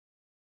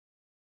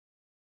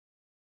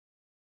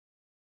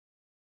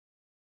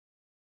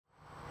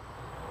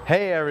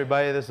Hey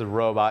everybody, this is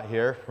Robot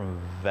here from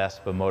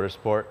Vespa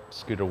Motorsport,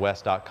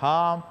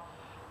 scooterwest.com.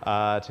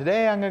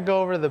 Today I'm going to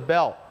go over the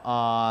belt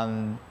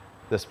on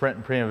the Sprint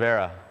and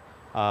Primavera.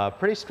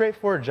 Pretty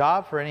straightforward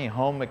job for any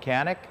home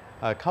mechanic.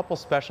 A couple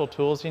special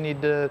tools you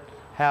need to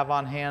have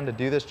on hand to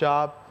do this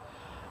job.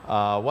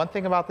 One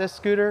thing about this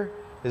scooter,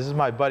 this is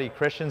my buddy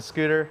Christian's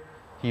scooter.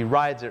 He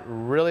rides it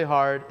really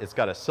hard. It's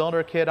got a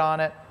cylinder kit on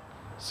it.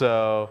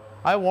 So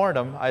I warned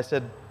him, I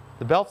said,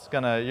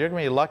 you're gonna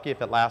be lucky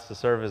if it lasts the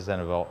service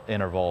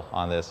interval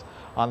on this.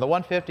 On the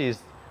 150s,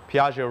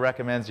 Piaggio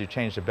recommends you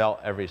change the belt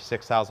every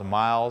 6,000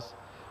 miles.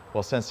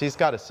 Well, since he's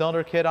got a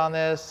cylinder kit on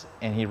this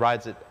and he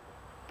rides it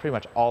pretty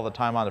much all the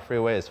time on the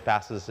freeway as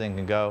fast as this thing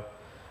can go,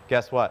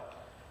 guess what?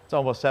 It's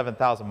almost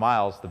 7,000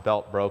 miles, the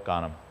belt broke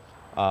on him.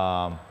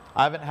 I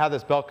haven't had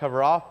this belt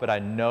cover off, but I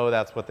know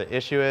that's what the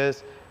issue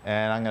is,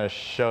 and I'm gonna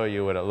show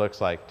you what it looks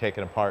like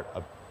taking apart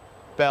a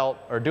belt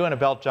or doing a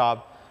belt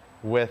job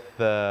with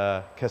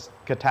the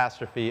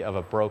catastrophe of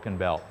a broken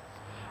belt.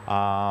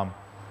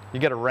 You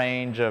get a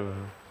range of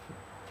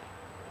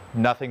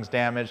nothing's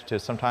damaged to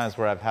sometimes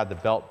where I've had the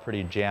belt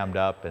pretty jammed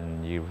up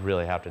and you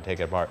really have to take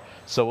it apart.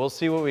 So we'll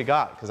see what we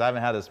got, because I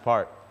haven't had this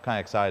part. Kind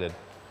of excited.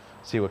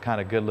 See what kind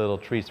of good little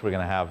treats we're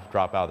gonna have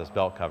drop out of this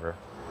belt cover.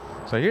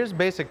 So here's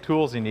basic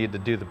tools you need to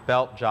do the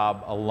belt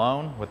job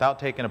alone without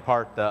taking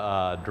apart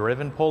the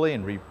driven pulley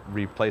and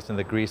replacing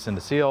the grease and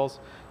the seals.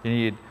 You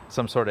need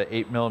some sort of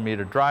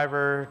 8mm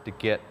driver to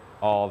get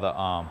all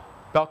the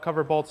belt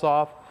cover bolts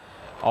off.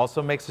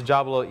 Also makes the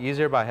job a little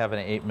easier by having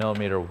an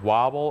 8mm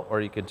wobble,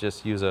 or you could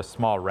just use a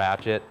small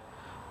ratchet.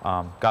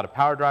 Got a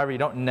power driver, you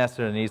don't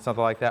necessarily need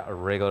something like that. A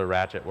regular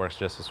ratchet works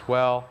just as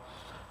well.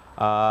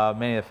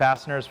 Many of the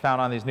fasteners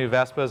found on these new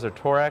Vespas are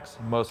Torex,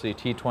 mostly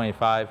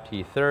T25,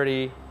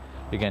 T30.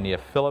 You're going to need a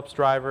Phillips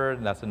driver,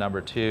 and that's a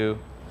number 2.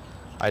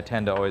 I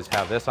tend to always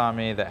have this on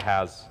me that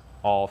has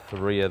all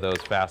 3 of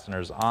those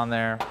fasteners on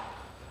there.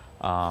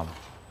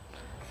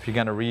 If you're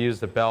going to reuse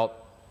the belt,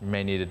 you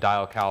may need a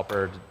dial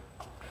caliper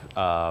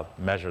to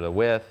measure the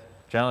width.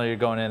 Generally, you're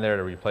going in there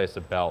to replace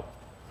the belt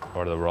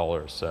or the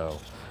rollers, so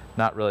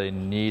not really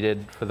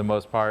needed for the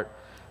most part.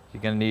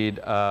 You're going to need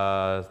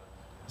a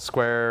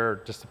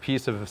square, just a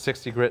piece of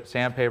 60 grit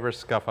sandpaper,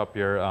 scuff up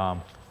your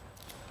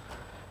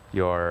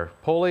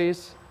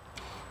pulleys.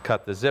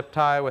 Cut the zip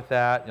tie with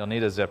that. You'll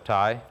need a zip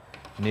tie.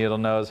 Needle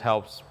nose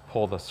helps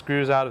pull the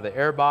screws out of the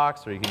air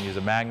box, or you can use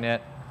a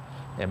magnet.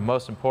 And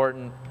most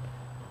important,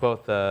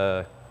 both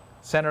the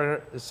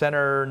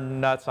center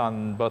nuts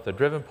on both the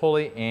driven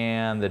pulley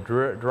and the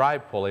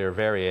drive pulley or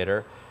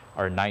variator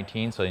are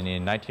 19, so you need a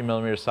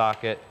 19mm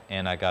socket,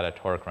 and I got a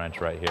torque wrench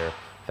right here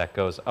that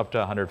goes up to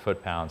 100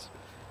 foot-pounds.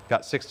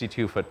 Got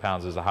 62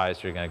 foot-pounds is the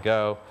highest you're going to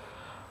go.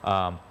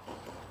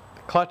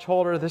 Clutch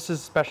holder, this is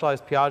a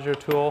specialized Piaggio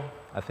tool.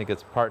 I think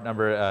it's part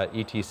number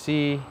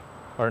ETC,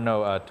 or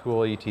no,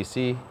 tool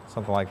ETC,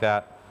 something like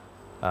that.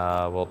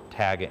 We'll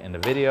tag it in the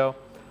video.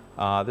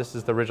 This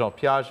is the original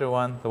Piaggio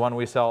one. The one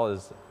we sell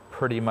is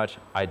pretty much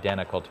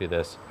identical to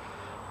this.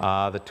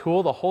 The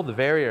tool to hold the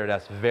Variator,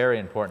 that's very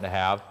important to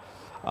have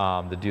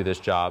to do this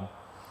job.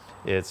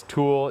 It's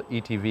tool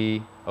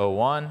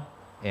ETV01,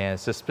 and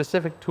it's a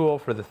specific tool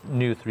for the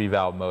new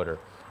 3-valve motor.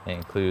 It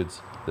includes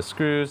the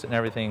screws and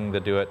everything to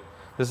do it.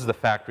 This is the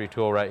factory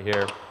tool right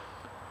here.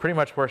 Pretty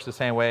much works the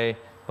same way.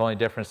 The only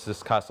difference is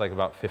this costs like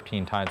about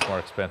 15 times more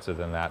expensive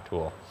than that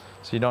tool.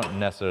 So you don't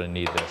necessarily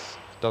need this.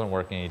 It doesn't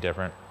work any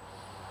different.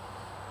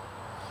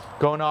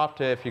 Going off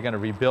to if you're going to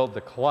rebuild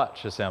the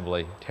clutch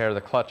assembly, tear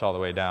the clutch all the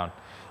way down,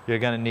 you're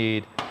going to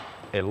need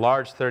a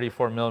large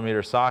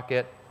 34mm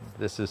socket.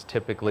 This is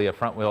typically a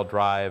front wheel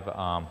drive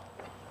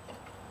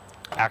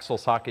axle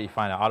socket you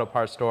find at an auto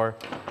parts store.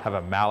 Have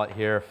a mallet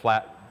here,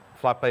 flat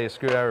bladed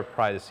screwdriver,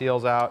 pry the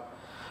seals out.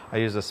 I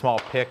use a small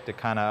pick to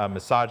kind of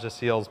massage the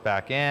seals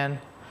back in.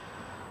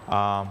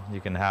 You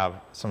can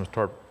have some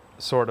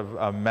sort of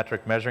a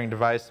metric measuring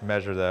device to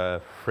measure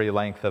the free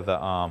length of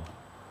the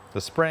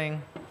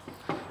spring.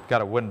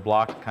 Got a wooden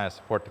block to kind of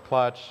support the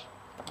clutch.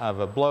 I have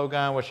a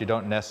blowgun, which you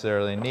don't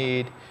necessarily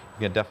need.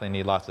 You can definitely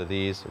need lots of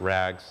these.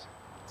 Rags,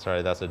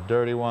 sorry, that's a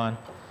dirty one.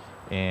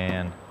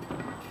 And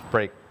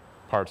brake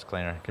parts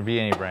cleaner. It can be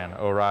any brand,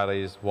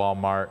 O'Reilly's,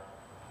 Walmart,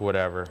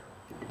 whatever.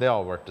 They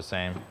all work the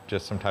same,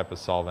 just some type of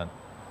solvent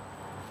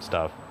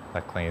stuff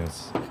that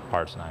cleans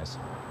parts nice.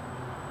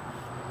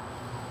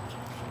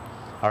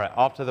 All right,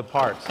 off to the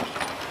parts.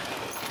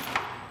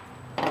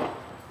 We're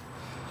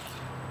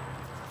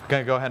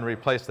gonna go ahead and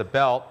replace the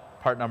belt.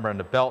 Part number on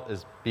the belt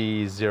is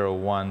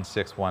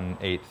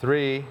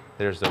B016183.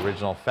 There's the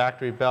original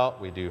factory belt.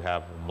 We do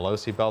have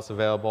Malossi belts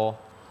available.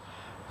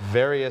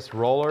 Various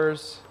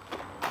rollers.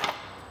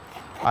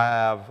 I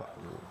have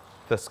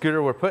the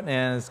scooter we're putting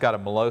in, it's got a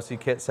Malossi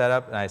kit set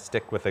up, and I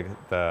stick with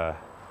the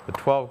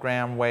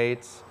 12-gram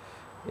weights.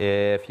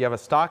 If you have a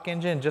stock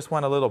engine, just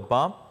want a little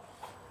bump,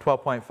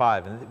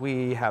 12.5. And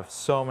we have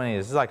so many.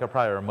 This is like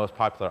probably our most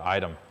popular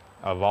item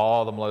of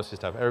all the Malossi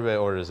stuff. Everybody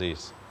orders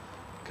these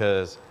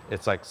because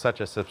it's like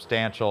such a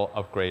substantial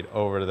upgrade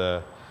over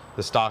the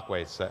stock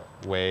weights that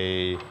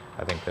weigh,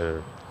 I think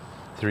they're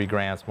 3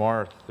 grams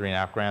more,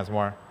 3.5 grams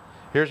more.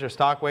 Here's your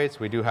stock weights.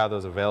 We do have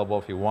those available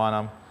if you want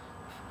them.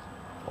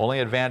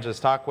 Only advantage of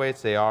stock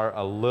weights, they are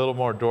a little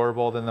more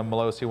durable than the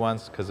Malossi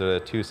ones because of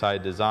the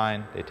 2-side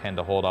design. They tend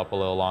to hold up a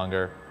little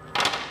longer.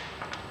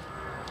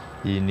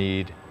 You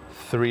need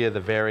 3 of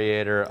the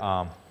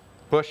Variator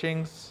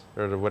bushings,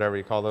 or whatever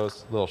you call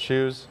those, little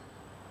shoes.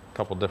 A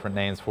couple different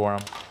names for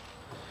them.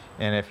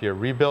 And if you're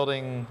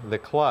rebuilding the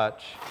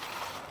clutch,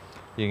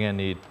 you're gonna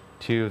need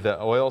 2 of the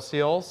oil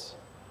seals.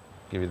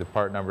 Give you the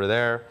part number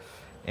there.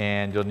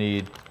 And you'll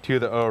need 2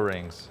 of the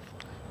O-rings.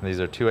 And these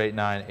are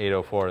 289,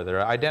 804.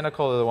 They're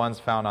identical to the ones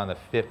found on the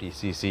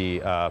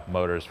 50cc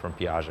motors from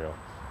Piaggio.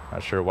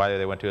 Not sure why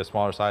they went to a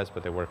smaller size,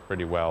 but they work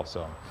pretty well.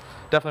 So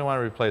definitely want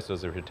to replace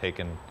those if you're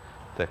taking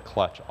the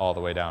clutch all the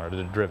way down, or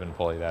the driven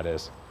pulley, that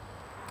is.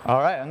 All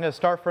right, I'm going to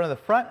start from the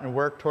front and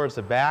work towards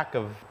the back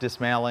of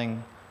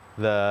dismantling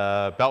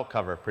the belt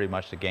cover pretty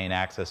much to gain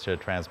access to the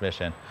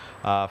transmission.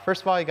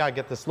 First of all, you got to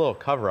get this little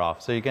cover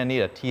off. So you're going to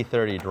need a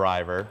T30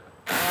 driver.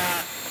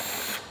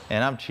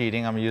 And I'm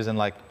cheating, I'm using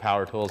like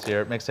power tools here.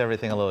 It makes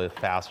everything a little bit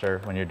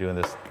faster when you're doing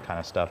this kind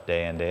of stuff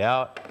day in, day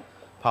out.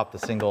 Pop the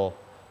single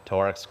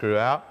toric screw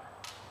out.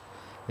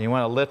 And you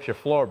want to lift your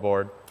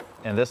floorboard,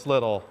 and this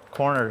little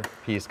corner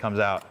piece comes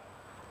out.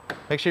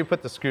 Make sure you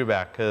put the screw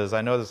back, because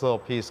I know this little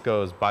piece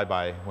goes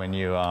bye-bye when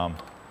you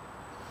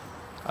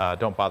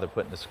don't bother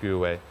putting the screw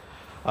away.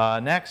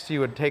 Next, you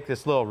would take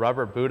this little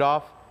rubber boot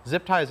off.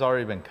 Zip tie has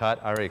already been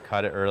cut. I already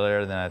cut it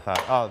earlier, then I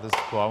thought, oh, this is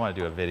cool, I want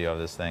to do a video of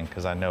this thing,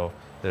 because I know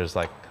there's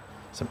like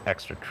some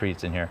extra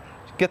treats in here.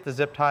 Get the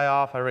zip tie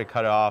off. I already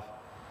cut it off.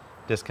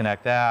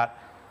 Disconnect that.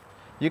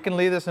 You can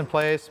leave this in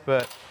place,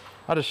 but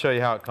I'll just show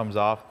you how it comes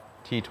off.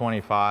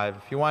 T25.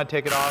 If you want to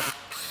take it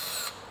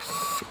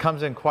off, it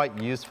comes in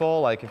quite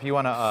useful. Like if you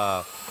want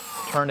to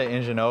turn the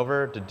engine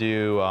over to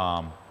do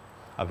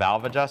a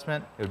valve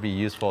adjustment, it would be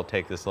useful to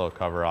take this little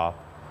cover off.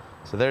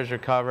 So there's your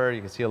cover.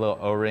 You can see a little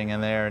O-ring in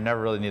there. Never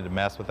really need to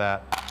mess with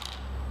that.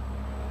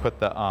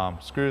 Put the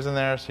screws in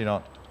there so you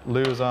don't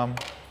lose them.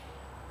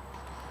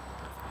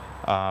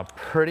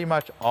 Pretty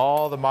much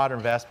all the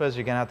modern Vespas,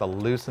 you're gonna have to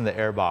loosen the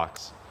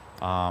airbox.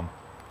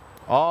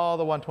 All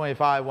the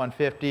 125,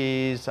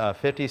 150s,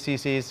 50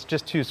 cc's,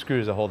 just 2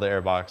 screws to hold the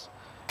airbox.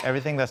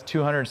 Everything that's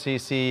 200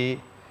 cc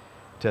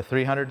to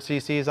 300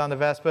 cc's on the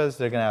Vespas,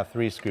 they're gonna have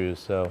 3 screws.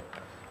 So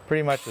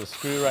pretty much the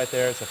screw right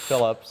there, it's a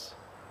Phillips.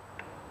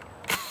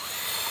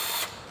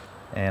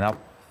 And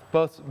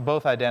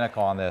both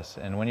identical on this.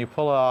 And when you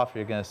pull it off,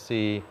 you're gonna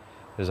see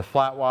there's a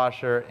flat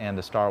washer and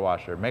the star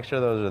washer. Make sure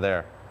those are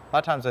there. A lot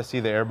of times I see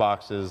the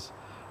airboxes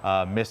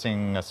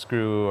missing a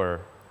screw or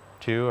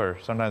 2, or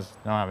sometimes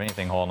they don't have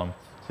anything holding them,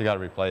 so you got to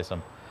replace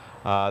them.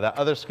 That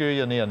other screw,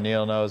 you'll need a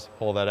needle nose to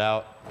pull that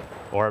out,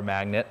 or a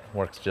magnet,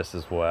 works just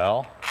as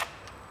well.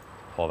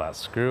 Pull that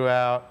screw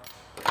out.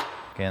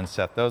 Again,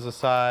 set those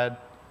aside.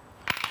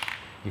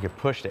 You can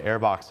push the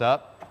airbox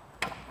up.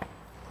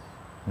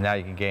 Now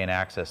you can gain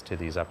access to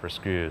these upper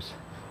screws.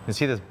 You can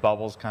see this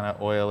bubble's kind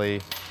of oily.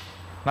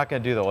 I'm not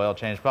going to do the oil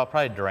change, but I'll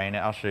probably drain it.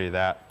 I'll show you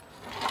that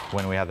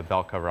when we have the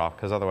belt cover off,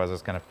 because otherwise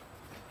it's going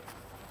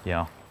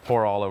to,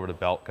 pour all over the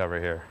belt cover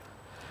here.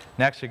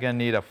 Next, you're going to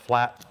need a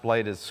flat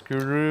bladed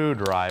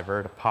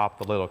screwdriver to pop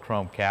the little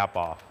chrome cap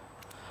off.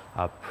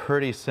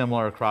 Pretty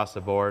similar across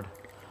the board.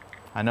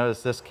 I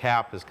noticed this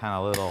cap is kind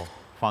of a little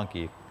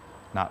funky,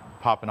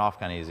 not popping off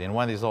kind of easy, and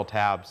one of these little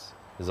tabs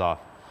is off.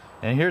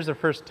 And here's the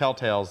first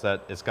telltales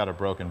that it's got a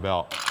broken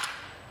belt.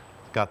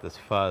 It's got this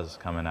fuzz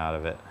coming out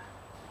of it.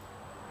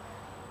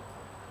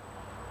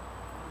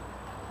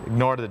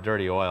 Ignore the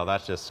dirty oil,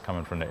 that's just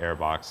coming from the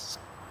airbox.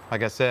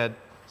 Like I said,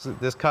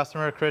 this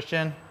customer,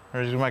 Christian,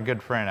 he's my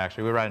good friend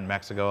actually, we ride in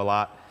Mexico a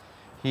lot.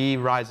 He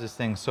rides this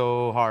thing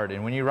so hard,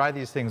 and when you ride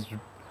these things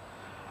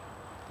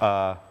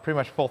pretty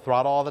much full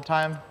throttle all the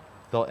time,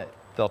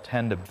 they'll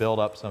tend to build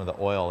up some of the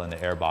oil in the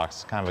airbox.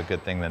 It's kind of a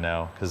good thing to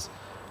know, because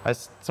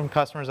some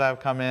customers I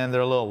have come in,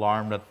 they're a little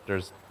alarmed that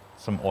there's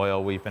some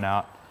oil weeping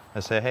out. I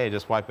say, hey,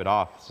 just wipe it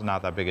off. It's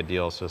not that big a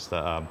deal, it's just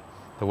the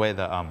way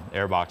the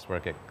airbox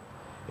works,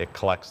 it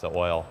collects the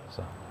oil.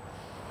 So,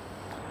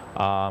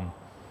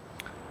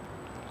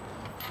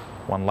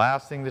 one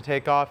last thing to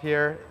take off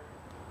here,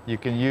 you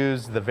can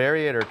use the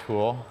Variator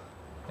tool,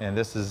 and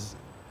this is,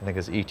 I think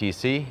it's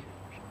ETC.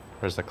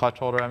 There's the clutch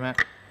holder I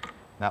meant.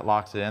 That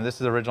locks it in. This is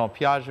the original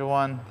Piaggio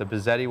one. The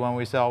Bizzetti one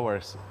we sell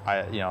works,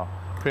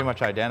 pretty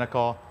much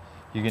identical.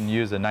 You can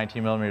use a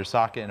 19mm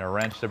socket and a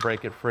wrench to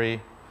break it free.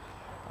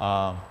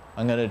 I'm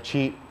going to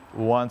cheat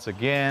once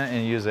again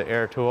and use the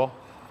air tool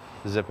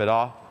to zip it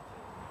off.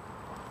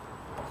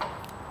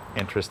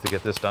 Interest to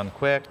get this done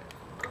quick.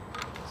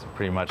 So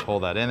pretty much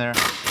hold that in there.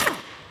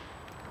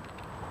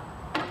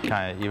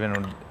 Kind of even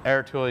an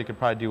air tool you could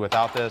probably do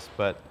without this,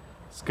 but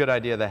it's a good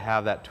idea to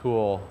have that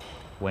tool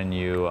when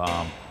you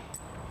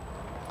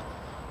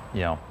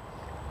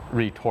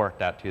retorque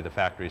that to the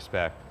factory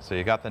spec. So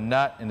you got the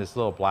nut and this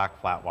little black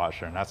flat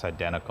washer, and that's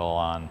identical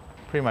on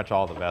pretty much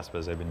all the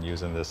Vespas. They've been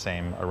using the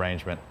same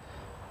arrangement.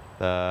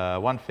 The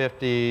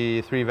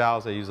 150 3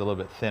 valves, they use a little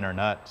bit thinner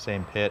nut,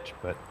 same pitch,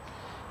 but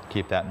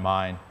keep that in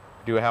mind.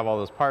 You do have all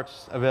those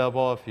parts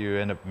available if you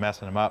end up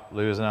messing them up,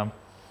 losing them.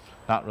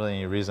 Not really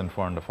any reason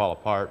for them to fall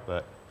apart,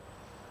 but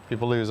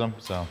people lose them,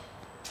 so.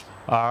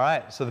 All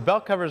right, so the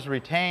belt cover is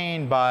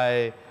retained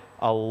by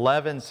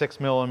 11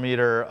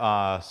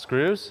 6mm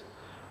screws.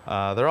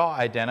 They're all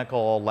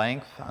identical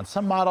length. On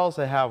some models,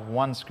 they have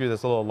one screw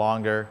that's a little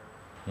longer,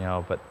 you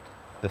know, but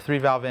the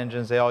 3-valve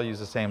engines, they all use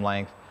the same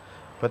length.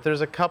 But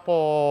there's a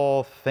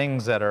couple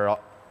things that are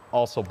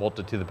also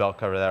bolted to the belt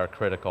cover that are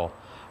critical.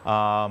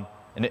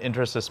 In the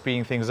interest of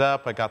speeding things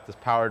up, I got this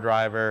power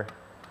driver.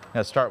 I'm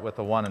gonna start with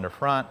the one in the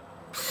front.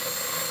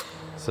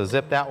 So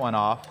zip that one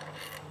off,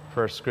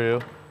 first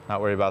screw,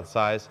 not worry about the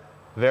size.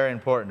 Very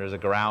important, there's a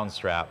ground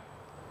strap.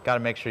 Got to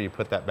make sure you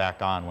put that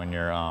back on when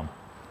you're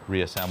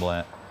reassembling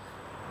it.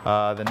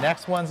 The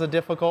next one's a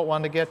difficult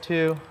one to get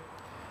to.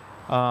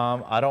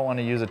 I don't want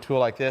to use a tool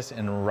like this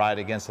and ride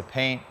against the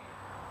paint.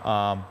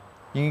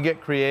 You can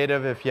get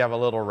creative if you have a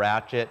little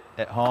ratchet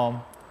at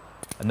home.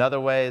 Another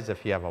way is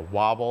if you have a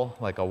wobble,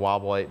 like a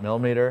wobble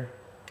 8mm.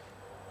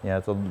 Yeah,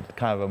 it's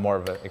kind of a more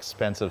of an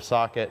expensive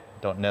socket.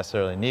 Don't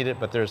necessarily need it,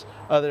 but there's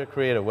other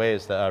creative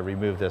ways to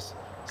remove this.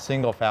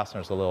 Single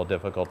fastener is a little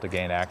difficult to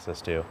gain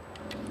access to.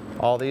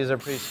 All these are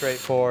pretty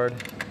straightforward.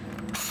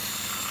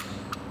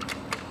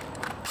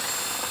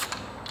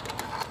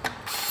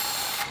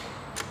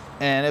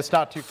 And it's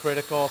not too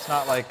critical. It's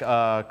not like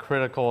a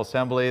critical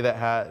assembly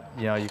that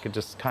you could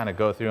just kind of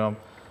go through them.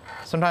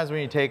 Sometimes when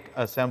you take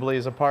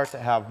assemblies apart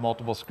that have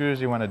multiple screws,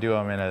 you want to do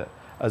them in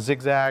a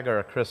zigzag or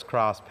a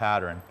crisscross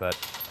pattern, but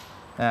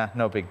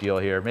no big deal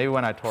here. Maybe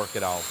when I torque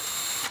it, I'll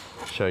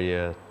show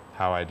you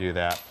how I do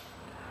that.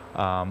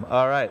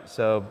 All right,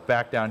 so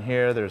back down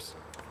here,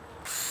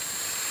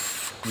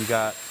 you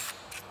got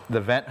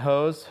the vent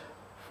hose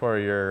for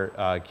your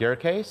gear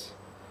case.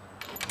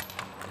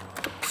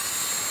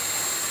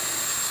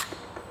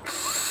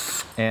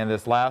 And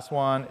this last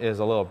one is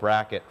a little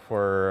bracket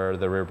for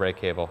the rear brake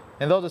cable.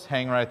 And they'll just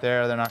hang right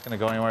there. They're not going to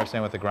go anywhere,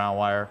 same with the ground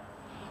wire.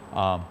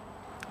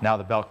 Now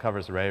the belt cover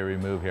is ready to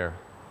remove here.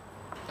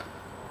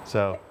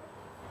 So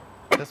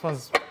this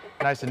one's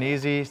nice and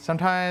easy.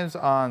 Sometimes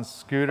on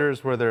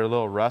scooters where they're a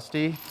little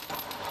rusty,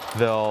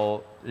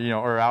 they'll,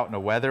 or out in the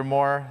weather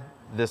more,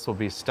 this will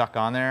be stuck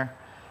on there.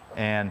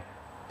 And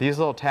these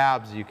little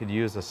tabs, you could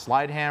use a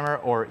slide hammer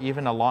or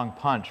even a long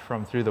punch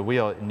from through the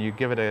wheel, and you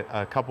give it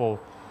a couple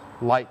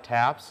light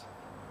taps,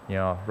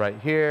 right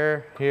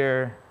here,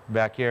 here,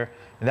 back here,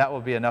 and that will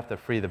be enough to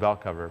free the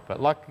belt cover.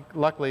 But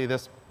luckily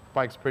this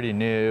bike's pretty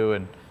new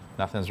and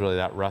nothing's really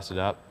that rusted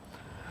up.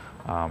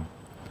 I'm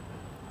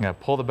gonna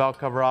pull the belt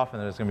cover off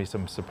and there's gonna be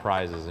some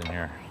surprises in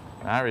here.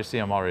 I already see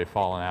them already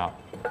falling out.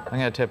 I'm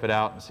gonna tip it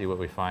out and see what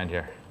we find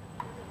here.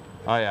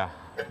 Oh yeah,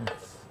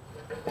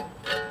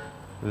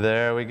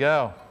 there we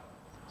go.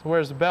 So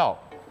where's the belt?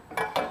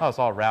 Oh, it's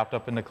all wrapped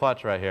up in the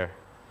clutch right here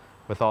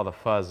with all the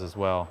fuzz as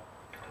well.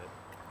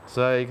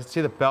 So you can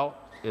see the belt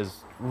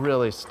is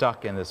really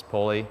stuck in this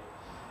pulley.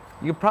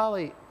 You could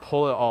probably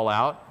pull it all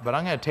out, but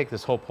I'm going to take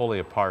this whole pulley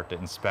apart to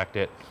inspect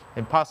it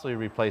and possibly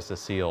replace the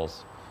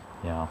seals,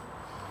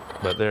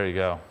 But there you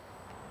go.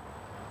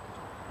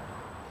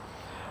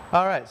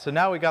 All right, so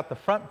now we got the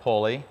front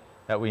pulley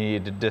that we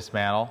need to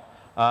dismantle.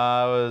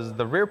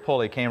 The rear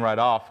pulley came right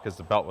off because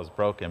the belt was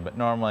broken, but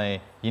normally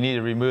you need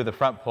to remove the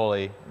front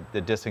pulley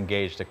to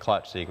disengage the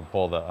clutch so you can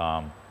pull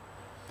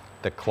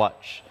the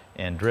clutch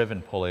and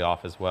driven pulley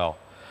off as well.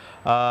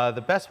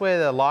 The best way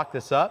to lock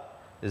this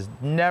up is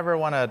never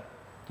want to,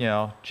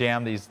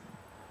 jam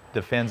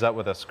the fins up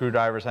with a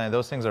screwdriver or something.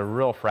 Those things are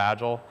real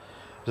fragile.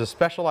 There's a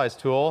specialized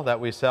tool that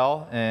we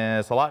sell,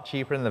 and it's a lot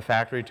cheaper than the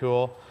factory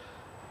tool.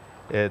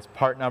 It's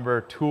part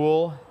number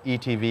tool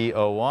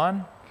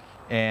ETV01,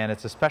 and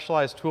it's a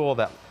specialized tool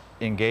that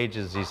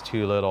engages these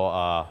two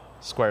little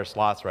square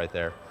slots right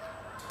there.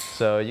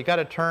 So you got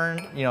to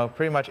turn,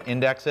 pretty much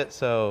index it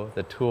so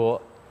the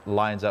tool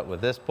lines up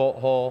with this bolt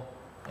hole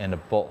and the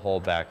bolt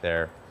hole back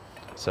there.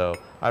 So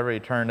I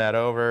already turned that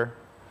over,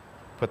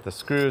 put the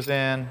screws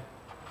in,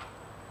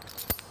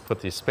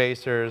 put these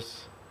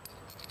spacers,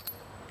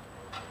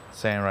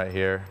 same right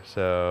here.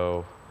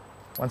 So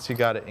once you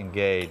got it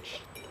engaged,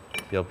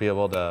 you'll be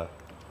able to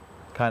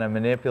kind of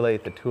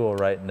manipulate the tool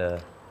right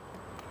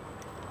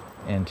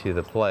into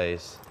the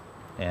place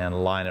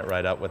and line it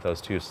right up with those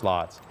two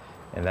slots.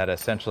 And that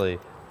essentially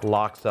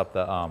locks up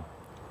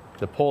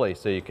the pulley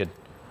so you could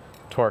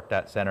torque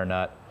that center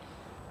nut,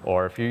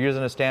 or if you're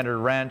using a standard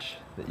wrench,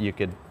 you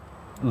could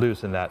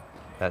loosen that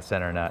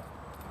center nut.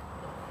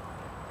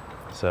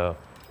 So,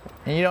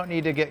 and you don't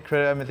need to get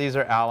creative. I mean, these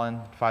are Allen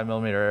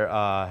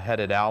 5mm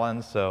headed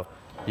Allens, so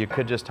you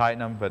could just tighten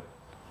them, but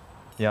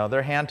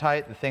they're hand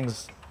tight. The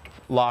thing's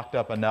locked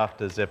up enough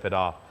to zip it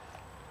off.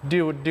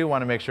 Do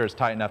want to make sure it's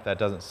tight enough that it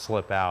doesn't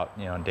slip out,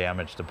 and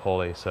damage the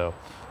pulley. So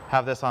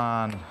have this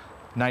on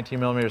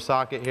 19mm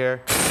socket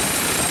here.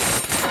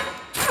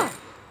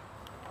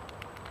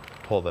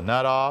 Pull the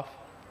nut off,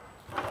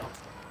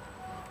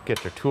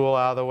 get your tool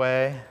out of the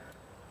way,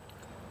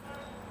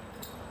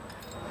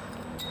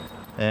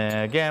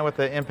 And again, with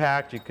the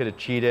impact, you could have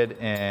cheated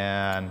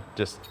and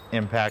just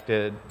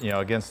impacted,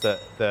 against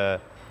the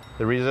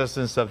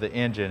resistance of the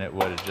engine. It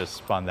would have just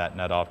spun that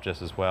nut off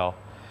just as well.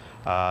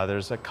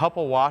 There's a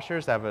couple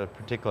washers that have a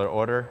particular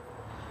order.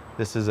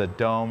 This is a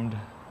domed,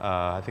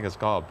 I think it's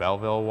called a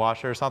Belleville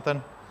washer or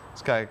something.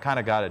 It's kind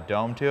of got a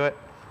dome to it.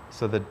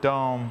 So the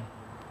dome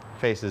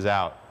faces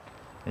out.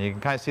 And you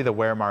can kind of see the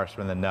wear marks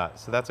from the nut.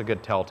 So that's a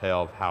good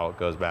telltale of how it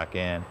goes back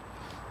in.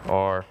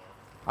 Or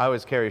I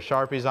always carry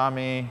Sharpies on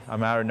me. I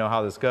don't know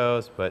how this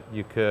goes, but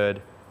you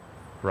could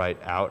write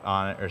out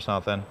on it or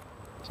something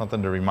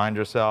to remind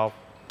yourself.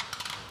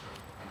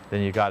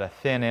 Then you got a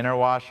thin inner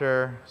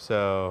washer.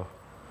 So,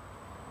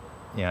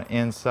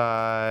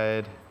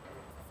 inside,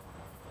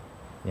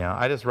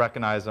 I just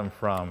recognize them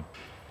from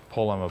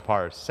pulling them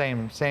apart.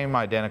 Same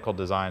identical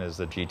design as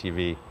the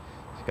GTV. You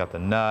got the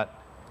nut,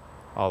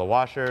 all the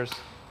washers,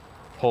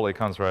 pulley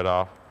comes right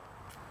off.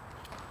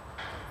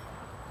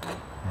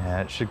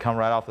 And it should come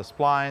right off the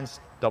splines.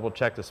 Double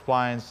check the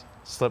splines,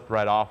 slip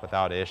right off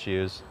without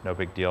issues. No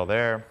big deal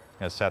there. I'm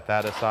gonna set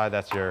that aside.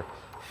 That's your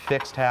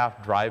fixed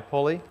half drive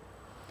pulley.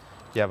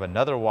 You have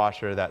another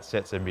washer that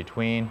sits in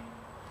between.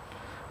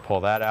 Pull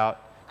that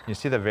out. You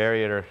see the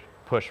variator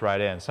push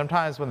right in.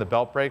 Sometimes when the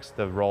belt breaks,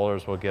 the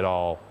rollers will get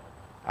all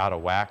out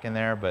of whack in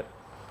there, but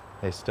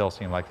they still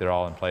seem like they're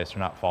all in place. They're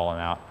not falling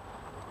out.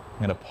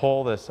 I'm gonna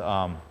pull this,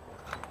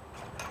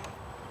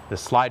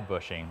 this slide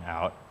bushing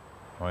out.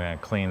 We're gonna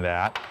clean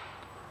that.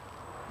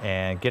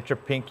 And get your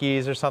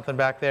pinkies or something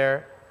back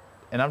there.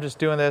 And I'm just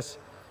doing this,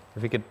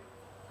 if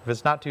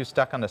it's not too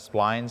stuck on the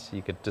splines,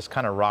 you could just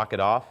kind of rock it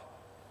off.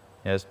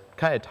 It's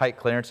kind of tight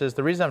clearances.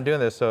 The reason I'm doing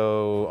this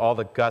so all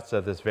the guts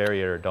of this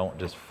variator don't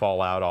just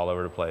fall out all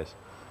over the place.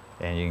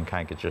 And you can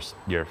kind of get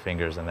your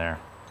fingers in there.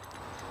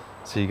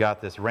 So you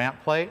got this ramp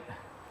plate.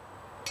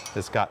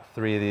 It's got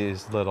 3 of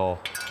these little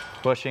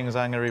bushings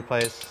I'm gonna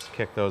replace.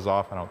 Kick those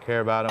off, I don't care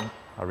about them.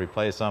 I'll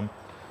replace them.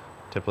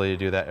 Typically you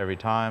do that every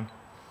time.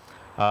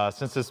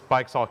 Since this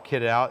bike's all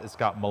kitted out, it's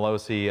got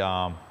Malossi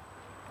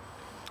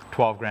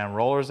 12-gram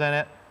rollers in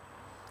it.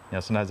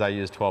 Sometimes I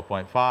use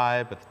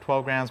 12.5, but the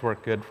 12 grams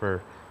work good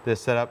for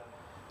this setup.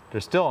 They're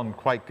still in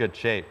quite good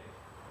shape.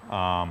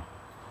 You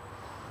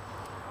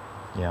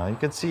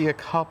can see a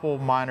couple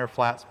minor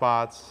flat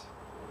spots,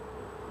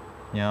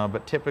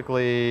 but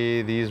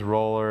typically these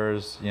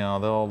rollers,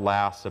 they'll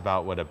last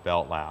about what a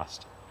belt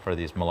lasts for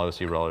these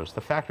Malossi rollers.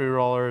 The factory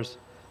rollers,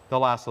 they'll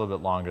last a little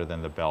bit longer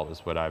than the belt is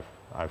what I've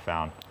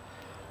found.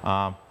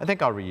 I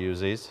think I'll reuse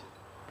these,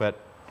 but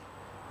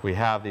we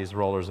have these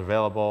rollers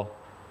available.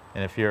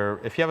 And if you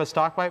have a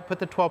stock bike, put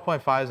the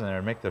 12.5s in there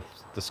and make the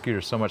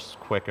scooter so much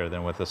quicker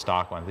than with the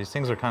stock one. These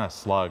things are kind of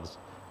slugs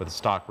with the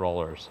stock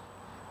rollers,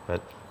 but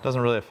it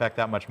doesn't really affect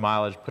that much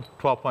mileage. Put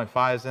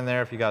 12.5s in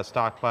there if you got a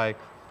stock bike.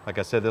 Like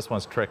I said, this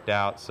one's tricked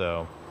out,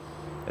 so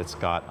it's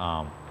got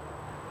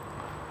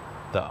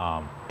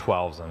the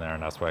 12s in there,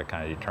 and that's what I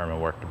kind of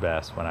determined worked the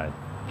best when I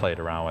played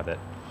around with it.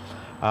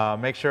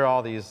 Make sure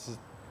all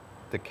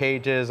the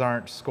cages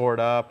aren't scored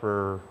up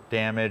or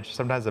damaged.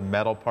 Sometimes the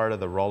metal part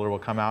of the roller will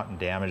come out and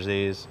damage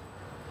these.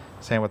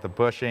 Same with the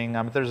bushing.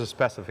 There's a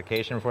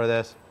specification for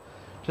this.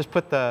 Just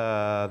put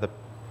the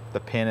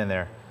pin in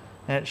there,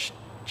 and it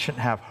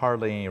shouldn't have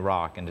hardly any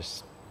rock, and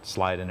just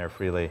slide in there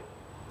freely.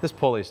 This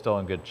pulley's still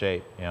in good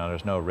shape.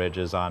 There's no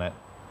ridges on it.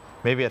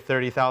 Maybe at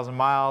 30,000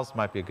 miles,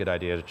 might be a good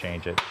idea to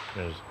change it.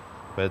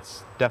 But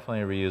it's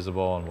definitely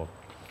reusable, and we'll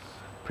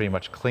pretty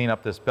much clean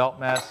up this belt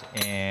mess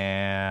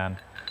and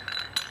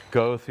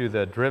go through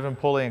the driven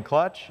pulley and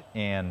clutch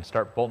and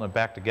start bolting it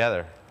back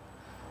together.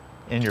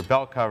 In your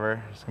belt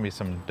cover, there's gonna be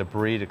some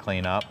debris to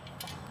clean up.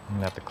 You're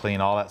gonna have to clean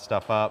all that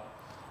stuff up.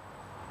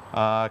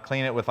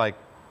 Clean it with like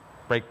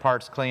brake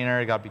parts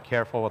cleaner. You gotta be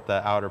careful with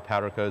the outer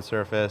powder coat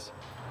surface.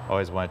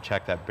 Always wanna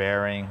check that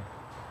bearing.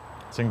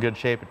 It's in good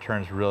shape, it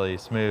turns really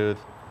smooth.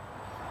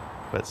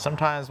 But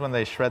sometimes when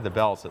they shred the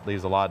belts, it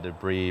leaves a lot of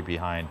debris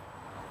behind.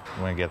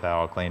 You wanna get that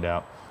all cleaned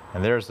out.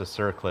 And there's the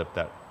circlip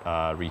that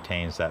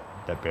retains that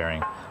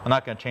bearing. I'm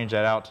not going to change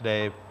that out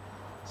today.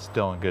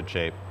 Still in good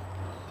shape.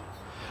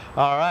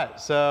 All right,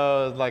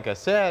 so like I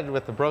said,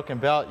 with the broken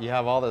belt, you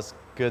have all this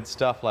good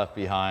stuff left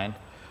behind.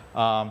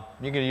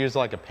 You can use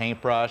like a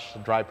paintbrush, a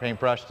dry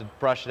paintbrush to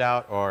brush it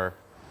out, or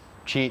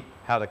cheat,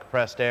 have the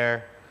compressed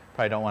air.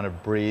 Probably don't want to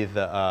breathe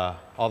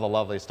all the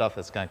lovely stuff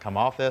that's going to come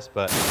off this,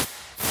 but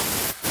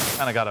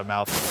kind of got a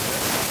mouthful.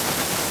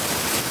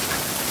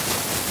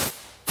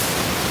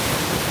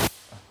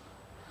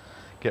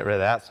 Get rid of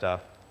that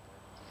stuff.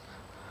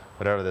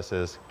 Whatever this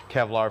is,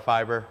 Kevlar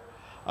fiber.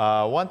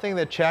 One thing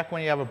to check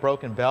when you have a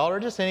broken belt, or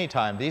just any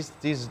time,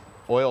 these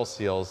oil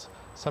seals,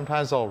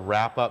 sometimes they'll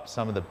wrap up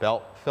some of the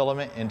belt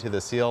filament into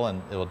the seal,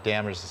 and it will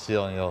damage the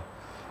seal, and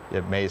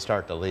it may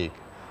start to leak.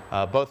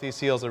 Both these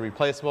seals are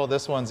replaceable.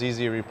 This one's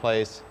easy to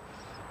replace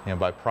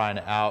by prying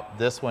it out.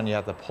 This one you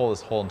have to pull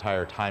this whole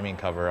entire timing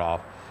cover off,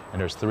 and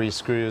there's 3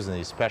 screws and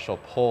these special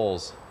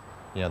pulls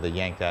that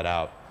yank that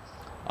out.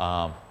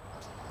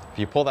 If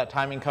you pull that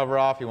timing cover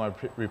off, you want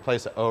to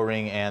replace the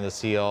O-ring and the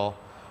seal.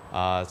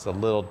 It's a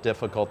little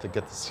difficult to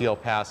get the seal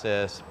past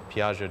this.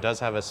 Piaggio does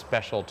have a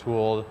special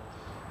tool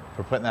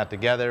for putting that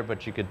together,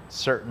 but you could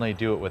certainly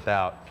do it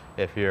without.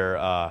 If you're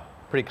a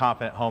pretty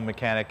confident home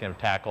mechanic and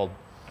have tackled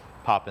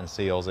popping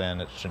seals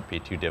in, it shouldn't be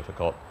too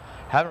difficult.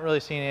 Haven't really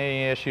seen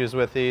any issues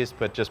with these,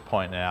 but just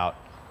pointing out,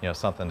 you know,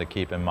 something to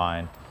keep in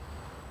mind.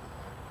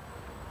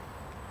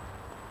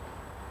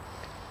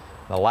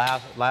 The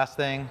last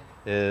thing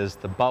is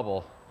the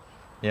bubble.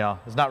 You know,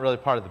 it's not really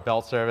part of the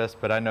belt service,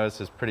 but I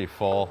noticed it's pretty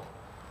full.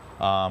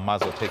 Might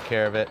as well take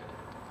care of it.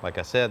 Like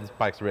I said, this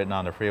bike's ridden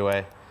on the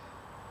freeway.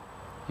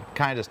 You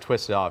kind of just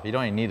twist it off. You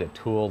don't even need a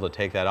tool to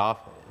take that off.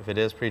 If it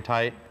is pretty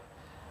tight,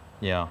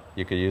 you know,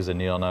 you could use a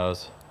needle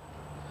nose.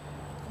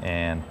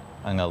 And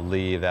I'm gonna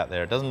leave that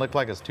there. It doesn't look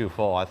like it's too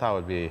full. I thought it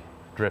would be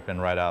dripping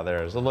right out there.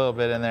 There's a little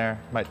bit in there.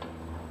 Might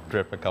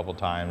drip a couple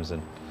times,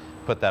 and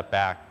put that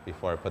back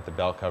before I put the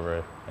belt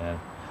cover in.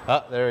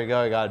 Oh, there we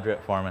go, I got a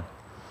drip forming.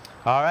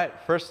 All right,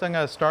 first thing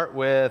I'm gonna start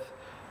with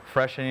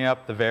freshening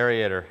up the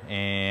Variator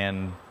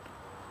and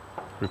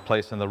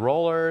replacing the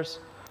rollers.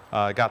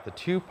 I got the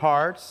two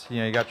parts. You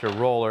know, you got your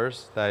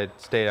rollers that I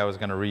stated I was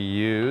gonna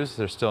reuse.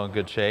 They're still in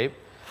good shape.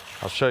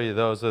 I'll show you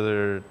those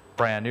are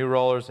brand new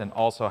rollers and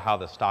also how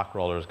the stock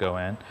rollers go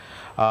in.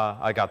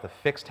 I got the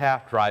fixed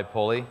half drive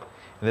pulley,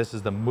 and this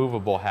is the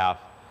movable half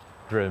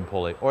driven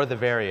pulley, or the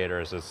Variator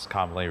as it's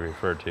commonly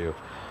referred to.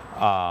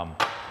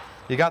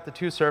 You got the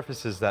two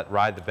surfaces that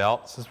ride the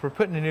belt. Since we're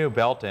putting a new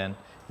belt in,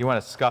 you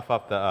want to scuff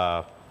up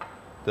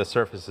the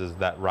surfaces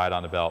that ride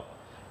on the belt.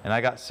 And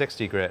I got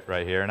 60 grit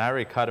right here, and I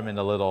already cut them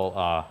into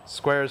little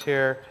squares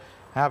here.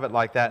 I have it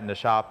like that in the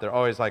shop. They're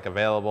always like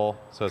available,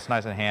 so it's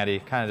nice and handy.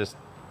 Kind of just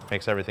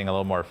makes everything a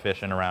little more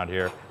efficient around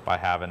here by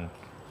having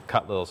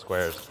cut little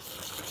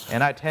squares.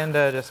 And I tend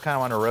to just kind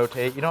of want to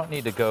rotate. You don't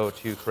need to go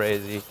too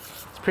crazy.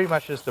 It's pretty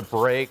much just to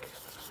break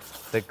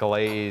the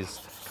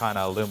glazed kind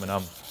of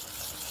aluminum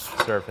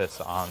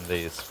surface on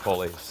these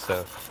pulleys.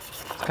 So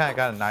it's kind of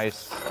got a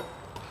nice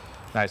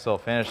little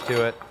finish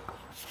to it.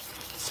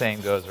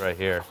 Same goes right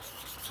here.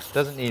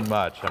 Doesn't need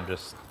much. I'm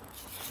just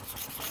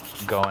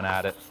going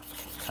at it,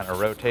 kind of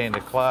rotating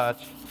the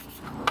clutch,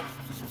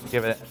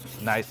 give it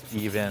a nice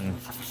even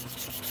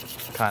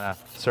kind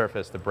of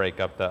surface to break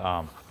up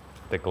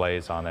the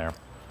glaze on there.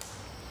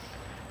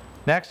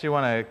 Next, you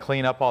want to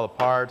clean up all the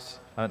parts.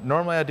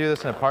 Normally I do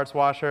this in a parts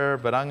washer,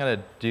 but I'm going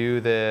to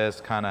do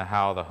this kind of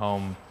how the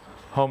home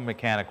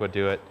mechanic would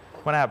do it.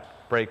 When I have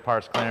brake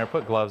parts cleaner,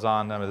 put gloves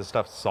on them. This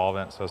stuff's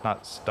solvent, so it's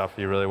not stuff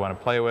you really want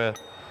to play with.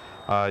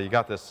 You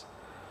got this,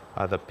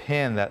 the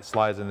pin that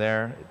slides in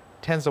there. It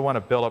tends to want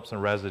to build up some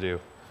residue.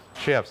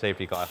 You should have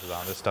safety glasses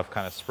on. This stuff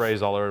kind of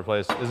sprays all over the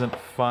place. Isn't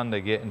fun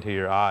to get into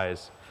your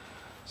eyes.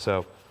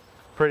 So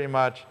pretty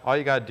much all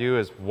you got to do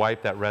is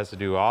wipe that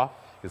residue off.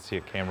 You can see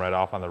it came right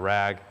off on the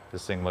rag.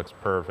 This thing looks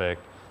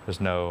perfect. There's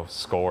no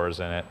scores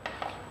in it.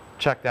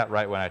 Check that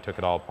right when I took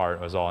it all apart.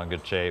 It was all in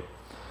good shape.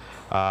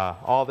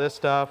 All this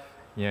stuff,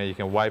 you know, you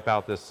can wipe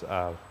out this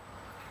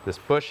this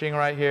bushing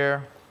right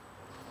here.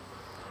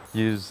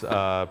 Use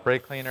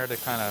brake cleaner to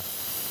kind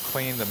of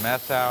clean the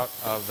mess out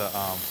of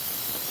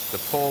the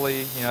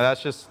pulley. You know,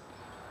 that's just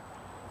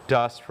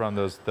dust from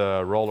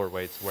the roller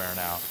weights wearing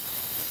out.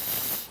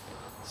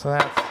 So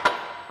that's,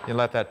 you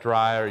let that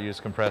dry or use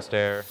compressed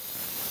air.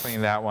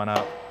 Clean that one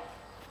up.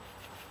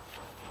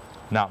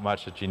 Not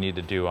much that you need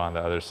to do on the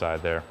other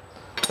side there.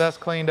 So that's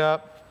cleaned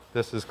up.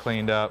 This is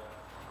cleaned up.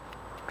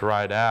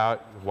 Dried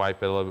out.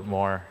 Wipe it a little bit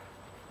more.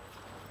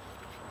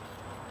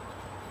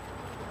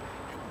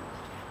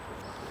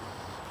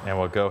 And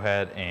we'll go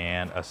ahead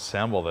and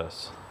assemble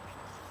this.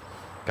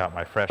 Got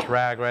my fresh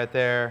rag right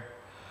there.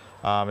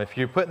 If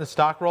you're putting the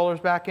stock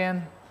rollers back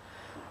in,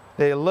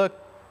 they look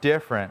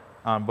different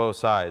on both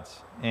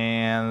sides.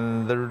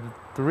 And the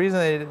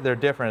reason they're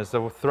different is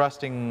the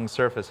thrusting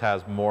surface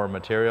has more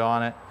material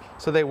on it.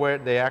 So they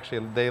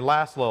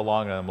last a little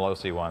longer than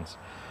Malossi ones.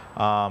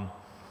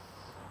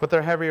 But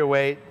they're heavier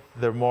weight.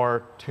 They're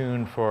more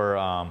tuned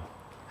for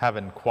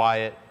having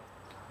quiet,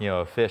 you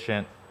know,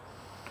 efficient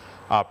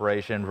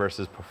operation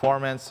versus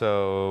performance.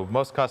 So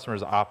most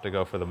customers opt to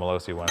go for the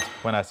Malossi ones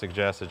when I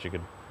suggest that you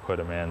could put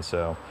them in.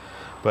 So,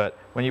 but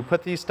when you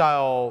put these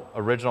style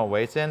original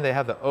weights in, they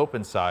have the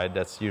open side.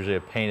 That's usually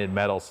a painted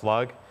metal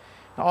slug.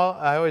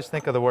 I always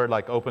think of the word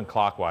like open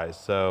clockwise.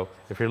 So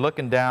if you're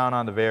looking down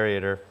on the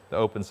Variator, the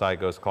open side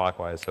goes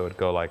clockwise. So it'd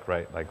go like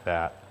right like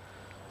that.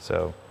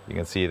 So you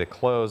can see the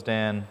closed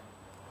end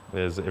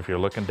is, if you're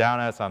looking down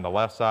at it, it's on the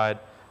left side.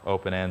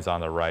 Open end's on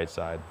the right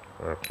side,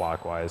 or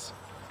clockwise.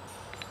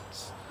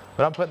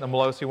 But I'm putting the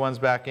Malossi ones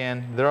back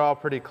in. They're all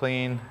pretty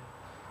clean,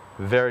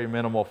 very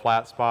minimal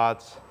flat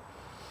spots.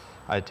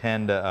 I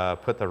tend to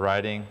put the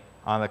writing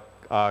on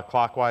the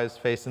clockwise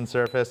facing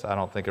surface. I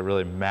don't think it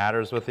really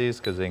matters with these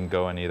because they can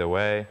go in either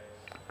way.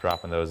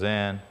 Dropping those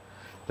in.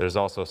 There's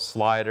also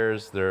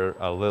sliders. They're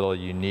a little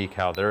unique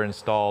how they're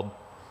installed.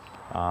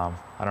 I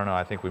don't know,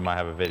 I think we might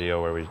have a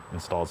video where we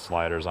installed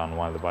sliders on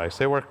one of the bikes.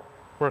 They work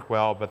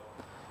well, but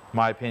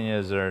my opinion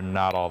is they're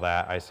not all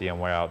that. I see them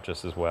wear out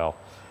just as well.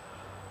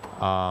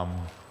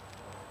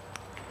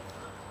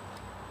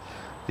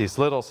 these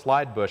little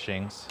slide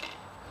bushings,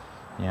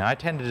 you know, I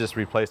tend to just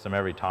replace them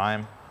every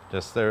time.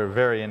 Just, they're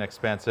very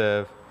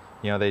inexpensive.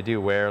 You know, they do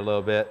wear a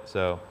little bit,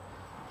 so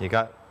you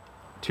got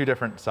two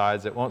different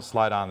sides. It won't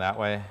slide on that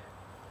way.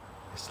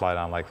 They slide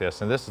on like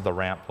this, and this is the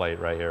ramp plate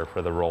right here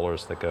for the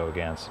rollers that go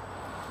against.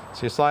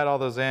 So you slide all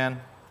those in,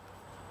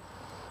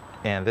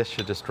 and this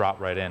should just drop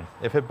right in.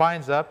 If it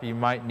binds up, you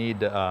might need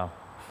to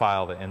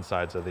file the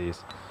insides of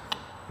these,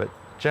 but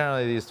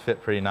generally these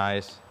fit pretty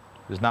nice.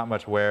 There's not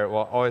much wear. It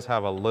will always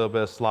have a little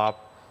bit of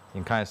slop. You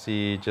can kind of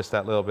see just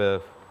that little bit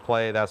of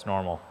play. That's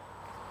normal.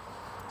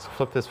 So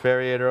flip this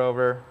Variator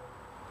over.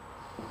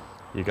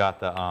 You got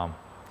the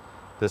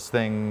this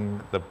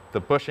thing, the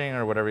bushing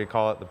or whatever you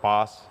call it, the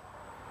boss,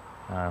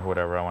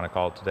 whatever I want to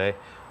call it today.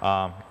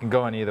 It can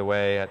go in either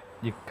way.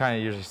 You can kind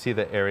of usually see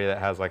the area that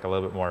has like a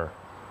little bit more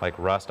like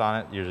rust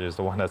on it. Usually is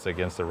the one that's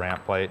against the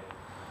ramp plate.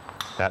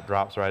 That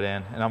drops right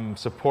in, and I'm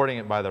supporting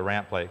it by the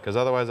ramp plate because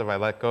otherwise if I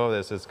let go of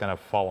this, it's going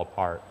to fall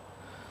apart.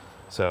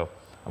 So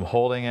I'm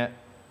holding it,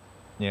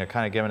 you know,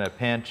 kind of giving it a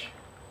pinch.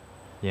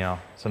 You know,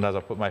 sometimes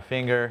I'll put my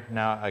finger,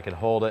 now I can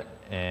hold it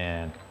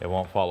and it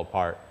won't fall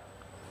apart.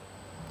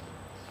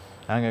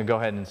 I'm going to go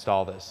ahead and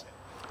install this.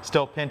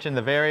 Still pinching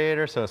the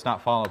Variator so it's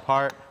not falling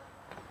apart.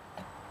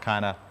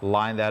 Kind of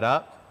line that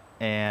up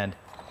and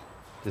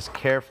just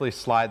carefully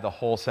slide the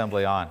whole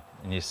assembly on.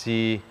 And you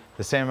see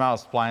the same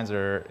amount of splines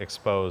are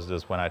exposed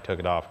as when I took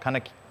it off. Kind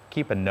of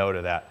keep a note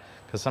of that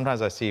because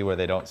sometimes I see where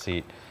they don't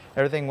seat.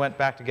 Everything went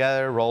back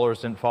together,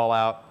 rollers didn't fall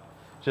out.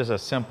 Just a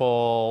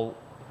simple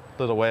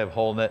little way of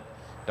holding it.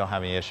 Don't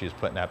have any issues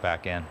putting that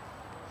back in.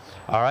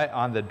 All right,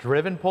 on the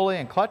driven pulley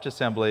and clutch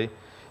assembly,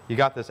 you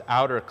got this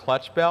outer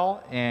clutch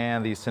bell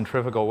and these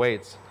centrifugal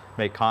weights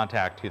make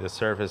contact to the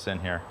surface in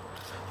here.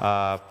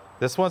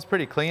 This one's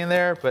pretty clean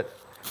there, but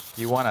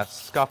you want to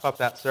scuff up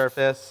that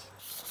surface.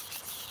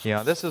 You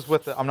know, this is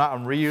with the, I'm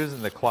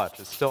reusing the clutch.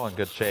 It's still in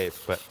good shape,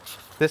 but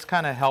this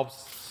kind of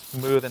helps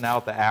smoothen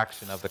out the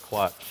action of the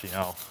clutch, you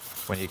know,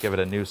 when you give it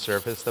a new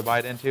surface to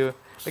bite into.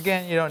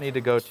 Again, you don't need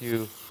to go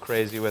too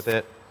crazy with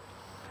it.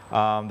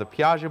 The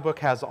Piaggio book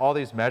has all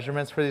these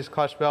measurements for these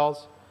clutch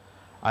bells.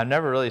 I've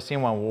never really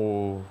seen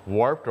one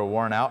warped or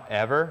worn out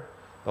ever.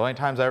 The only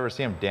times I ever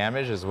see them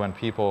damaged is when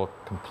people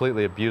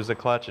completely abuse the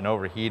clutch and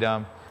overheat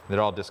them.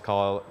 They're all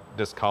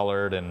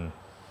discolored and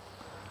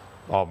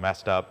all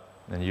messed up,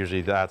 and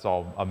usually that's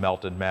all a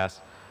melted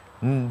mess.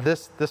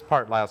 This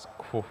part lasts,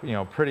 you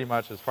know, pretty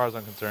much, as far as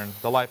I'm concerned,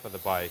 the life of the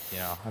bike. You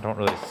know, I don't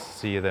really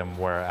see them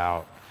wear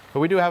out. But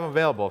we do have them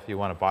available if you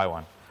want to buy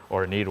one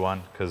or need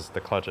one because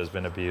the clutch has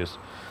been abused.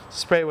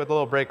 Spray it with a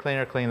little brake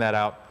cleaner, clean that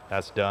out.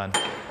 That's done.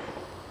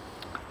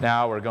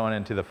 Now we're going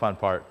into the fun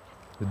part,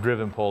 the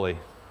driven pulley.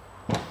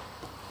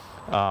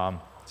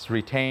 It's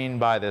retained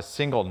by this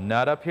single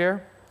nut up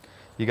here.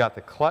 You got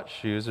the clutch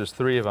shoes, there's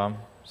 3 of them.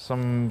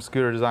 Some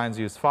scooter designs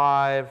use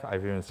 5.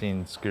 I've even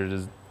seen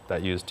scooters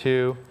that use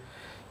 2.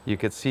 You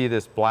could see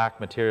this black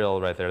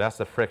material right there. That's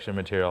the friction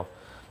material.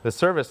 The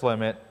service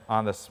limit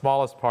on the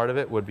smallest part of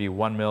it would be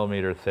 1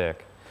 millimeter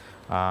thick.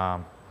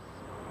 I'm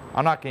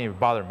not going to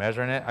bother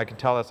measuring it. I can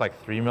tell that's like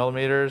 3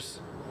 millimeters,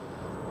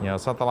 you know,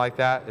 something like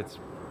that. It's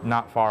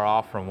not far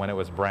off from when it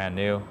was brand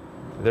new.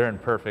 They're in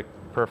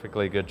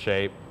perfectly good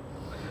shape.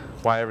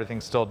 Why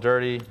everything's still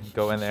dirty,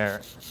 go in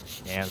there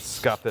and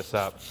scuff this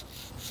up.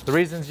 The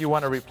reasons you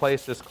want to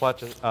replace this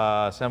clutch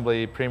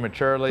assembly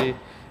prematurely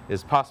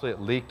is possibly it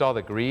leaked all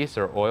the grease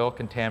or oil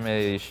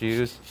contaminated these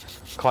shoes.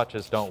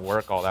 Clutches don't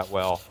work all that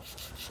well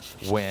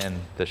when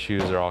the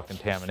shoes are all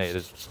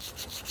contaminated.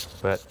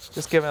 But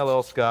just give it a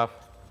little scuff.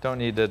 Don't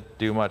need to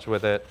do much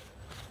with it.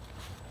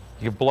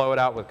 You can blow it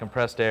out with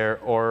compressed air,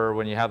 or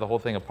when you have the whole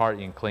thing apart,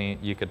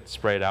 you could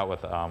spray it out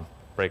with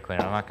brake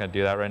cleaner. I'm not going to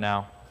do that right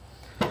now.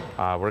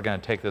 We're going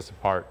to take this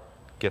apart,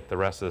 get the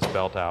rest of this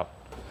belt out.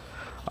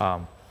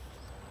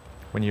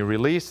 When you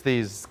release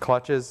these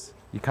clutches,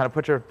 you kind of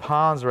put your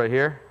palms right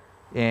here,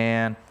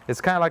 and it's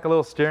kind of like a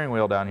little steering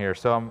wheel down here.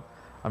 So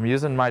I'm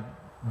using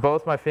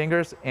both my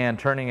fingers and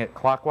turning it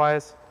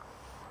clockwise,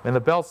 and the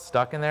belt's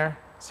stuck in there.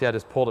 See, I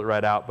just pulled it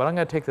right out. But I'm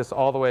going to take this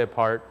all the way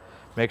apart,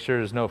 make sure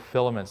there's no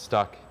filament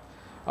stuck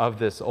of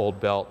this old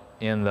belt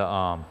in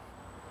the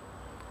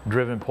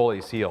driven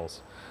pulley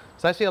seals.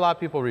 So I see a lot of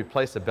people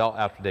replace the belt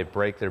after they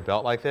break their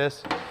belt like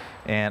this,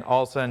 and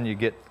all of a sudden you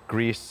get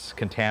grease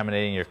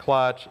contaminating your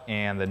clutch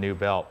and the new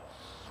belt.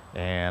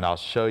 And I'll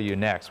show you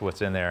next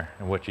what's in there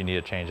and what you need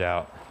to change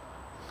out.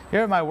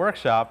 Here at my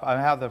workshop, I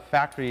have the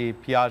factory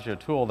Piaggio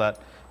tool that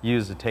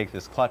used to take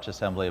this clutch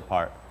assembly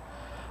apart.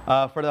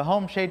 For the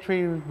home shade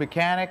tree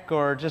mechanic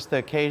or just the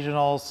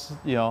occasional,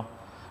 you know,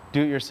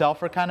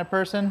 do-it-yourselfer kind of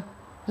person,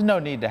 there's no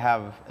need to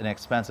have an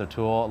expensive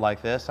tool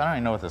like this. I don't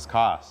even know what this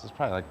costs. It's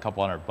probably like a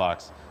couple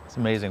 $100. It's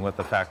amazing what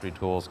the factory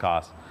tools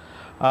cost.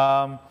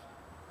 The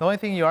only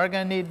thing you are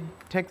going to need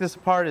to take this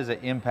apart is an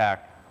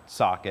impact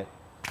socket,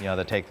 you know,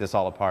 to take this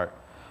all apart.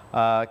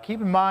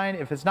 Keep in mind,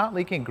 if it's not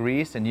leaking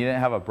grease and you didn't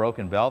have a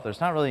broken belt, there's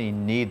not really a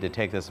need to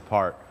take this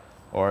apart,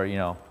 or, you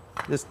know,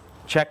 just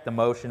check the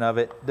motion of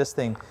it. This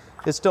thing,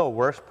 it still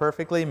works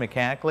perfectly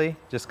mechanically,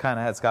 just kind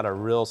of has got a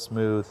real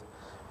smooth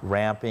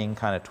ramping,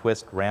 kind of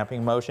twist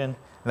ramping motion,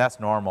 and that's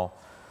normal.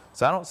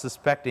 So I don't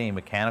suspect any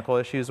mechanical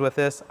issues with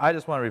this. I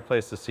just want to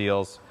replace the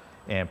seals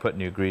and put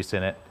new grease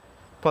in it.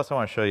 Plus I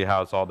want to show you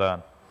how it's all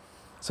done.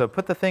 So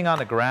put the thing on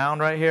the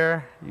ground right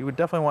here. You would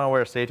definitely want to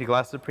wear safety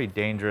glasses. It's a pretty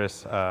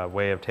dangerous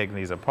way of taking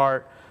these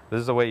apart. This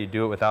is the way you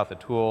do it without the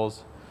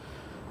tools.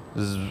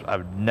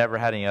 I've never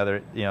had any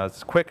other,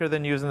 it's quicker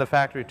than using the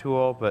factory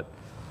tool, but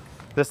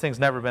this thing's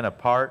never been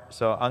apart.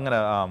 So I'm going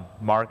to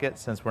mark it,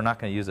 since we're not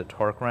going to use a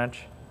torque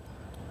wrench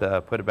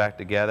to put it back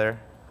together.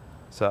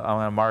 So I'm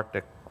going to mark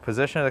the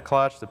position of the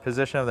clutch, the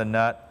position of the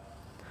nut.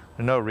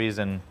 There's no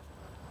reason,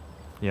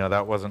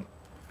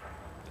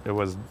 it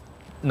was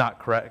not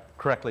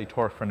correctly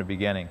torqued from the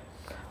beginning.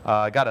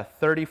 I got a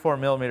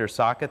 34mm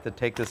socket to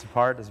take this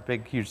apart. It's a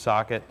big, huge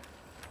socket.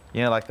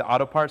 Like the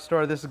auto parts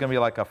store, this is going to be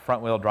like a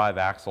front wheel drive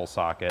axle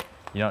socket.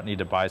 You don't need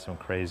to buy some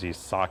crazy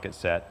socket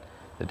set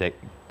to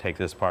take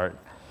this apart.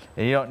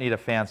 And you don't need a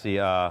fancy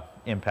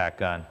impact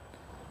gun.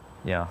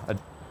 A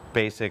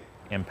basic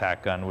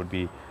impact gun would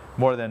be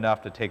more than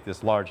enough to take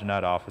this large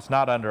nut off. It's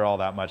not under all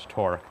that much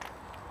torque.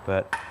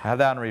 But I have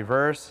that in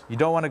reverse. You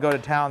don't want to go to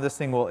town. This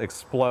thing will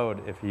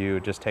explode if you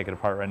just take it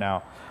apart right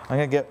now. I'm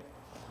going to get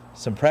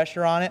some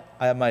pressure on it.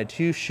 I have my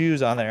 2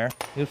 shoes on there.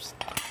 Oops,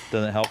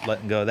 doesn't help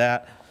letting go of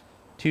that.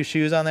 2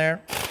 shoes on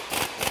there.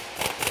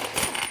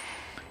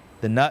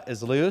 The nut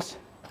is loose.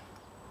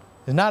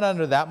 It's not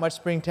under that much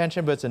spring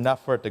tension, but it's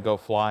enough for it to go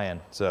flying.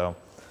 So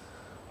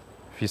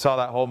if you saw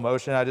that whole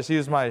motion, I just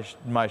used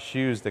my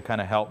shoes to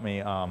kind of help me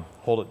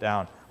hold it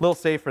down. A little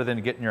safer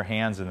than getting your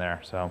hands in there.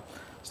 So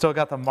still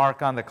got the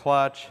mark on the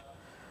clutch,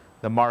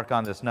 the mark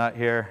on this nut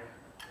here.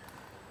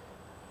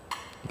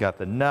 You got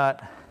the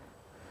nut,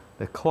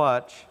 the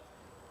clutch.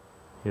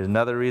 Here's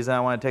another reason I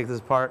want to take this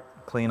apart,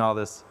 clean all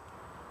this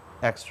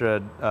extra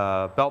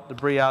belt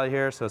debris out of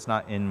here so it's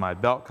not in my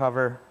belt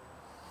cover.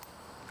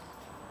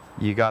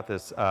 You got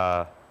this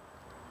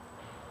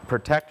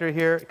protector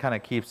here. It kind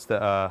of keeps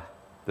the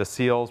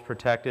seals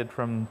protected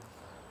from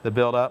the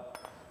buildup.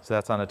 So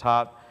that's on the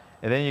top.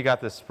 And then you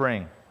got this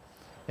spring.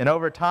 And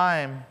over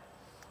time,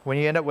 when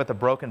you end up with a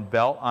broken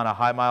belt on a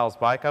high miles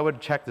bike, I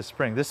would check the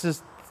spring. This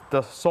is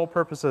the sole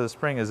purpose of the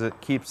spring, is it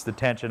keeps the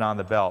tension on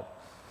the belt.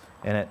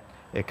 And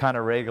it kind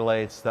of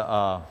regulates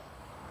the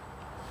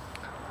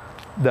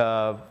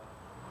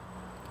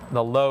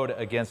load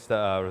against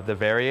the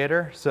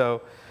variator.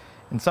 So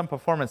in some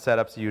performance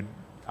setups, you'd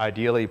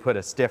ideally put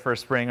a stiffer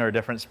spring or a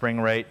different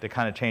spring rate to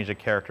kind of change the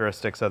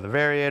characteristics of the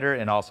variator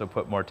and also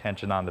put more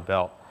tension on the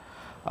belt.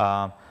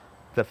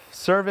 The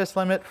service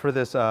limit for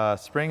this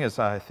spring is,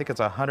 I think it's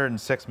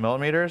 106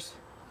 millimeters.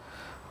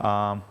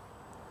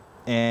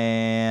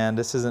 And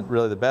this isn't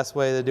really the best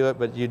way to do it,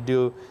 but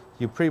you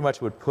pretty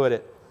much would put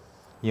it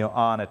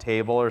on a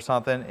table or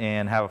something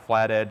and have a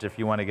flat edge if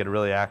you want to get a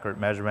really accurate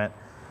measurement.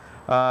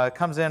 It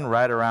comes in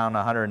right around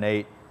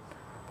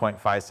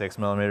 108.56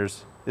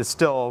 millimeters. It's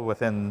still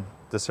within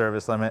the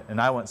service limit, and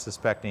I wouldn't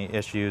suspect any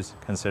issues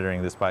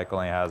considering this bike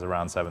only has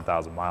around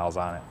 7,000 miles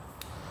on it.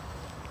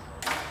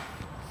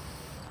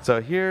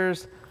 So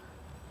here's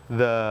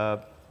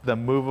the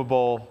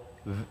movable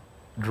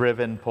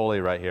driven pulley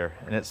right here,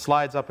 and it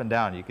slides up and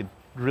down. You can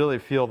really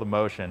feel the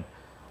motion.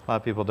 A lot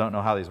of people don't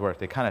know how these work.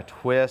 They kind of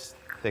twist.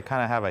 They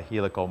kind of have a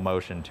helical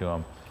motion to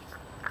them.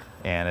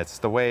 And it's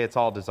the way it's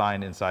all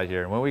designed inside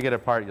here. And when we get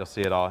apart, you'll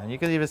see it all. And you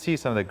can even see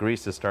some of the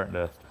grease is starting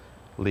to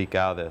leak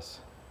out of this.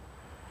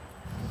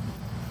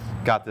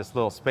 Got this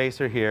little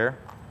spacer here.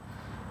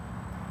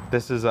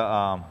 This is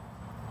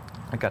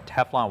like a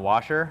Teflon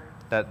washer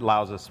that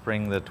allows the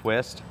spring to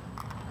twist.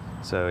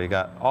 So you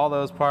got all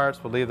those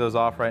parts. We'll leave those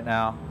off right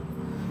now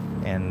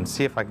and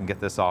see if I can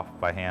get this off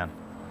by hand.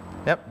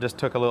 Yep, just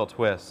took a little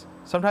twist.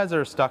 Sometimes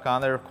they're stuck on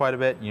there quite a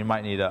bit. You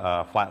might need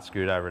a flat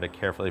screwdriver to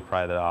carefully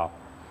pry that off.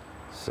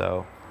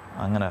 So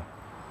I'm gonna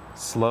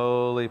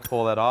slowly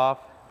pull that off.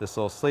 This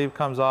little sleeve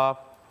comes off,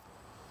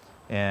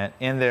 and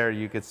in there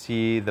you could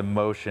see the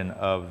motion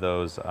of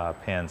those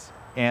pins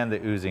and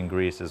the oozing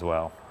grease as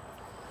well.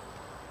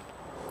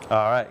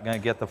 All right, gonna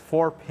get the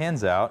 4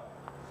 pins out,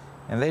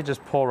 and they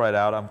just pull right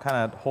out. I'm kind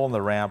of holding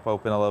the ramp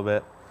open a little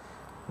bit.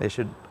 They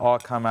should all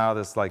come out of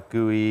this like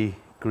gooey,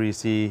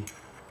 greasy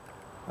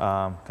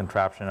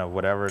contraption of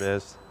whatever it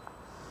is.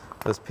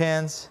 Those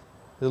pins,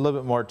 there's a little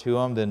bit more to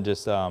them than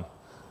just the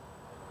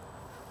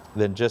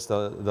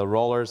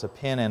rollers, a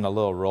pin and a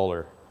little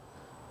roller.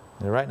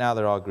 And right now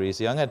they're all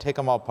greasy. I'm going to take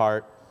them all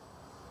apart.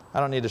 I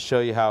don't need to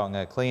show you how I'm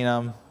going to clean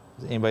them.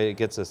 Anybody that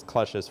gets this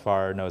clutch this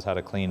far knows how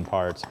to clean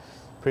parts.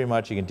 Pretty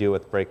much you can do it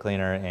with brake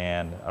cleaner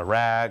and a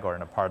rag or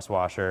in a parts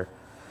washer.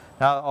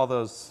 Now all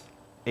those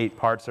 8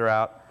 parts are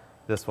out,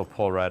 this will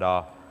pull right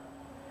off.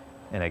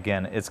 And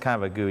again, it's kind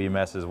of a gooey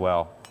mess as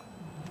well.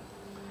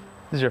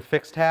 This is your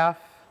fixed half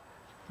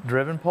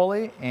driven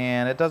pulley,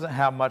 and it doesn't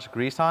have much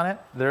grease on it.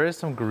 There is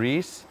some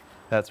grease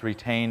that's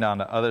retained on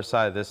the other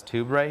side of this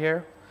tube right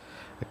here.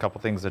 A couple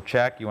things to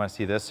check. You want to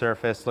see this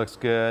surface looks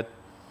good.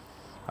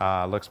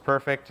 Looks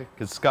perfect. You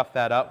could scuff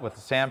that up with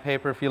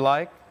sandpaper if you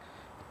like.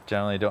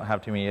 Generally don't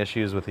have too many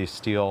issues with these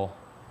steel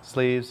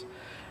sleeves.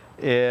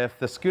 If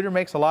the scooter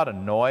makes a lot of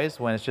noise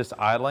when it's just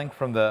idling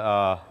from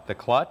the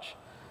clutch,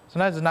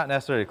 sometimes it's not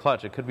necessarily a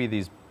clutch, it could be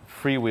these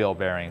freewheel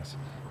bearings.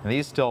 And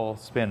these still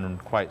spin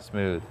quite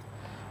smooth.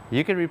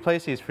 You could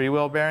replace these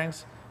freewheel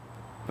bearings,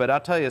 but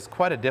I'll tell you, it's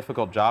quite a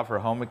difficult job for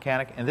a home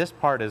mechanic, and this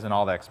part isn't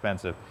all that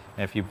expensive.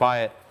 And if you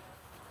buy it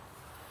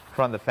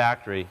from the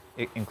factory,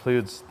 it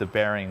includes the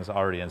bearings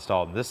already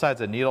installed. This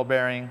side's a needle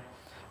bearing.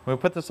 When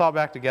we put this all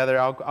back together,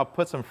 I'll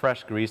put some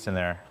fresh grease in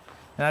there.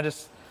 And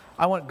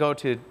I wouldn't go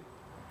to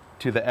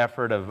the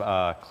effort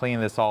of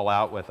cleaning this all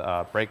out with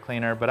a brake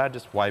cleaner, but I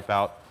just wipe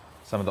out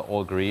some of the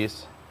old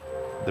grease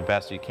the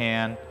best you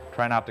can.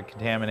 Try not to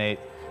contaminate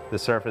the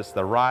surface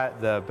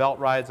the belt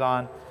rides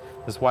on.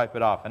 Just wipe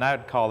it off, and I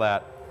would call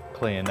that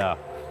cleaning up.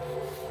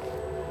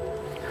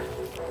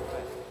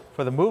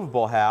 For the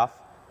movable half,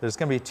 there's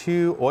going to be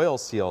 2 oil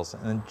seals,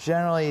 and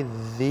generally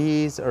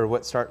these are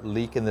what start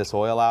leaking this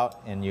oil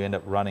out, and you end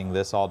up running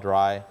this all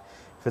dry.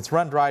 If it's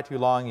run dry too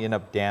long, you end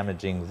up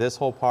damaging this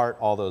whole part,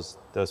 all those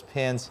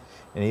pins,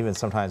 and even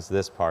sometimes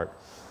this part.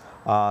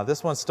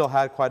 This one still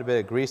had quite a bit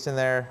of grease in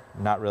there,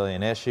 not really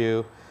an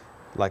issue.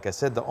 Like I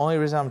said, the only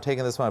reason I'm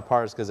taking this one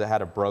apart is because it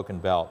had a broken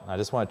belt. I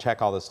just want to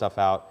check all this stuff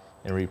out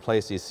and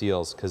replace these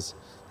seals because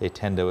they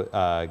tend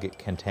to get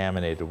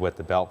contaminated with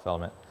the belt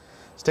filament.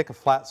 Stick a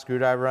flat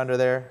screwdriver under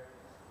there,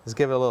 just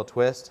give it a little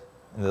twist,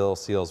 and the little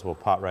seals will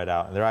pop right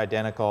out. And they're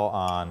identical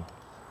on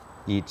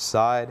each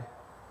side.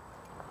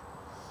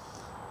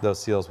 Those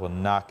seals will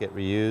not get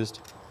reused.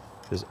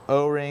 There's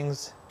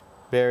O-rings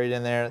buried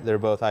in there. They're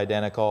both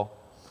identical.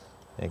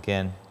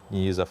 Again, you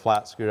use a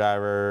flat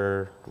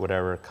screwdriver,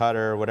 whatever,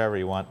 cutter, whatever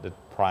you want to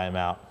pry them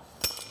out.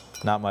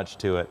 Not much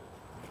to it.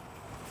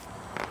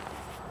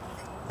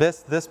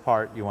 This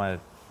part you want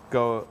to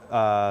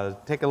go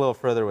take a little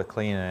further with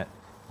cleaning it.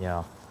 You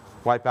know,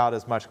 wipe out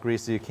as much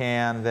grease as you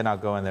can. Then I'll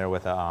go in there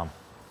with a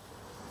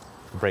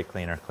brake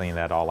cleaner, clean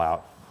that all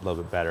out a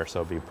little bit better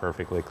so it'll be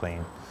perfectly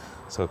clean.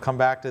 So come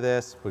back to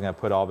this. We're going to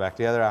put it all back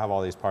together. I have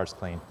all these parts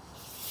clean.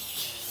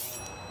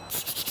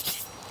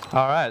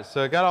 All right,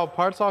 so I got all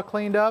parts all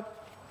cleaned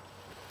up.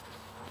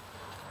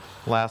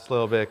 Last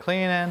little bit of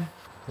cleaning,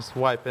 just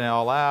wiping it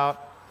all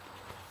out.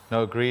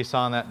 No grease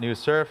on that new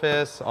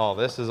surface. All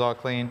this is all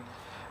clean.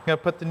 I'm gonna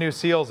put the new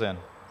seals in.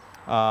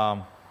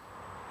 Got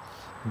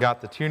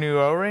the 2 new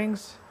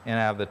O-rings, and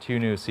I have the 2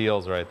 new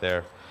seals right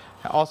there.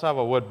 I also have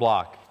a wood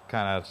block,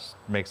 kind of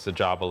makes the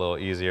job a little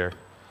easier.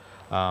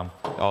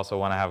 Also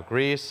want to have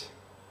grease.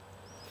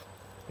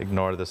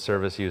 Ignore the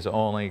service use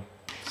only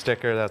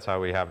sticker. That's how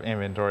we have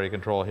inventory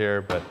control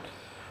here, but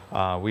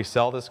we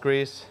sell this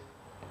grease.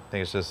 I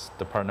think it's just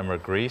the part number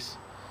grease.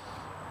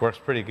 Works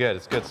pretty good.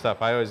 It's good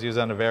stuff. I always use it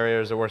on the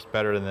Variators. It works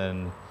better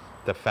than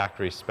the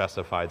factory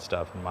specified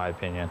stuff, in my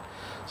opinion.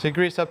 So you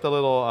grease up the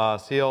little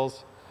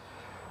seals.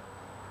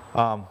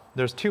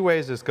 There's 2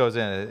 ways this goes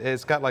in.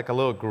 It's got like a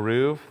little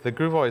groove. The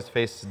groove always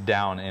faces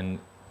down in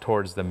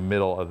towards the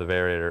middle of the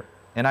Variator.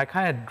 And I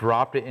kind of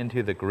dropped it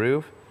into the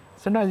groove.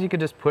 Sometimes you can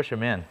just push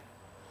them in.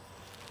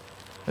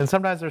 And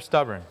sometimes they're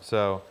stubborn.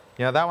 So,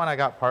 you know, that one I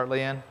got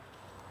partly in.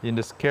 You can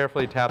just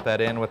carefully tap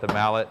that in with a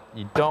mallet.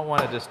 You don't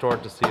want to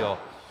distort the seal.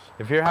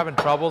 If you're having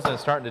troubles and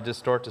it's starting to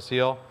distort the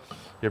seal,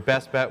 your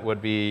best bet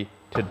would be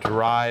to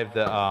drive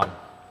the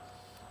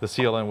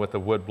seal in with the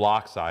wood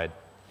block side.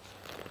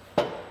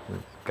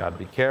 Got to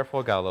be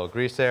careful, got a little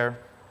grease there.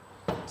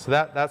 So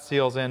that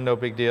seals in, no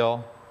big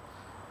deal.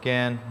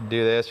 Again,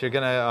 do this. You're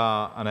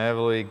gonna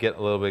inevitably get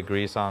a little bit of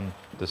grease on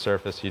the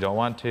surface. You don't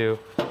want to.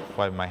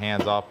 Wipe my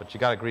hands off, but you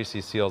gotta grease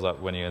these seals up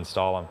when you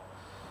install them.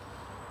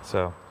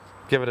 So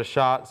give it a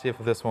shot, see if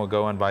this one will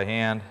go in by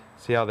hand.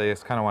 See how they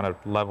just kind of want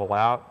to level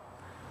out.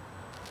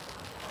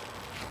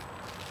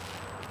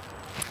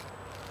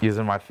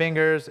 Using my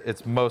fingers,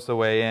 it's most of the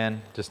way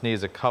in. Just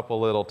needs a couple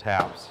little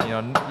taps. You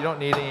know, you don't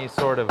need any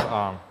sort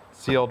of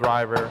seal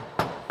driver,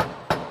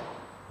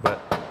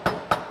 but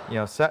you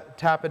know,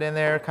 tap it in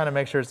there, kind of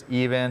make sure it's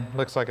even.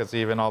 Looks like it's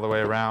even all the way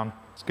around.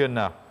 It's good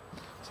enough.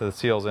 So the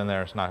seal's in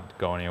there, it's not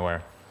going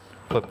anywhere.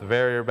 Flip the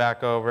Variator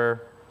back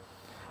over,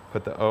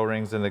 put the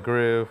O-rings in the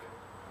groove,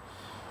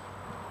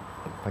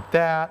 like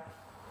that.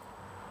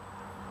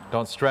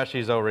 Don't stretch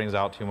these O-rings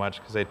out too much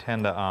because they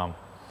tend to,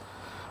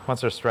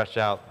 once they're stretched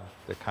out,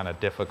 they're kind of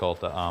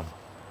difficult to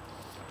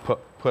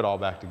put all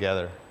back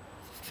together.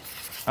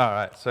 All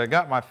right, so I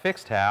got my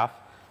fixed half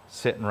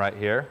sitting right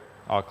here,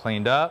 all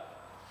cleaned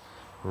up,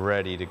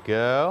 ready to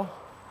go.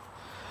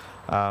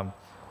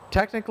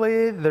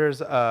 Technically,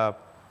 there's a,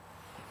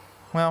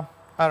 well,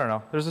 I don't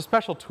know. There's a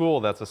special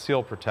tool that's a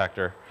seal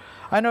protector.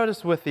 I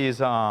noticed with these,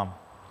 the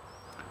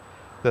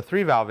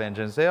 3-valve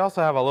engines, they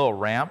also have a little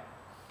ramp.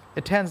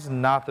 It tends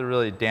not to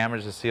really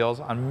damage the seals.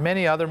 On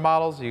many other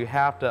models, you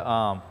have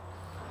to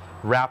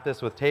wrap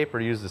this with tape or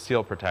use the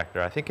seal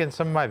protector. I think in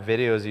some of my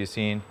videos you've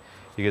seen,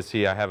 you can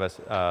see I have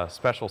a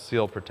special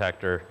seal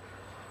protector.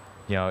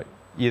 You know,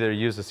 either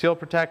use the seal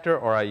protector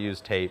or I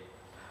use tape.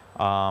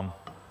 I'm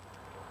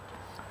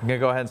gonna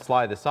go ahead and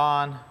slide this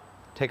on,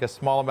 take a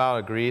small amount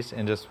of grease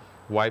and just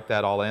wipe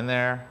that all in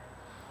there.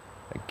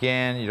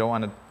 Again, you don't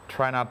want to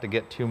try not to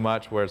get too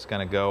much where it's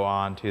going to go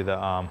onto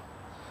the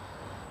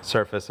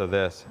surface of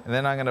this. And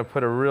then I'm going to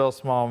put a real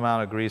small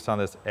amount of grease on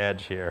this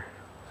edge here.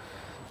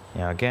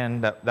 You know,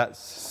 again,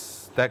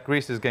 that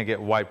grease is going to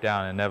get wiped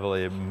down, and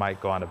inevitably it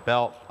might go on a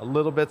belt. A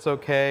little bit's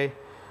okay,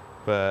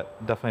 but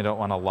definitely don't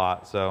want a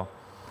lot. So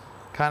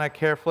kind of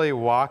carefully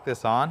walk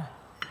this on.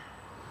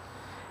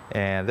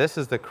 And this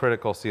is the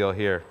critical seal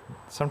here.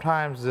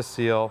 Sometimes this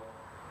seal,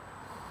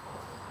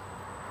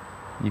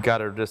 you got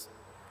to just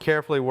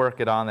carefully work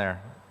it on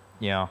there,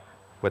 you know,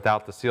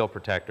 without the seal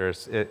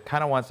protectors. It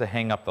kind of wants to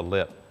hang up the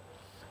lip.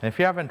 And if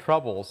you're having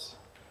troubles,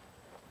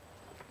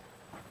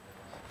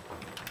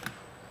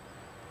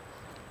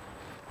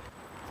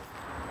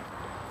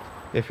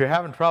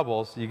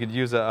 you could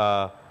use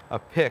a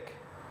pick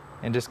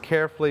and just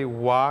carefully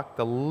walk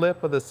the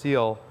lip of the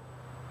seal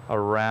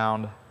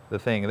around the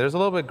thing. There's a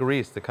little bit of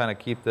grease to kind of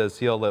keep the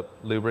seal lip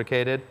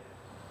lubricated.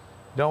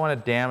 You don't want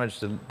to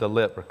damage the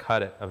lip or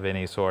cut it of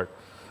any sort,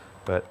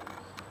 but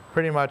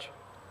pretty much,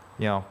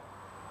 you know,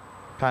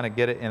 kind of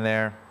get it in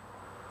there.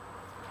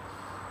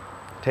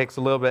 Takes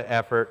a little bit of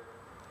effort,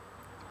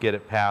 get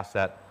it past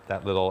that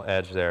little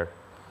edge there.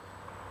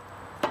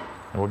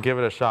 And we'll give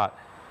it a shot.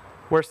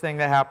 Worst thing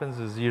that happens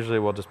is usually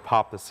we'll just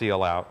pop the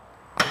seal out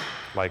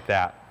like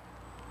that.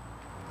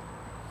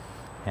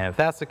 And if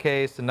that's the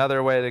case,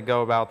 another way to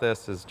go about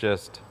this is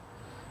just,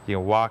 you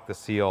know, walk the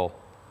seal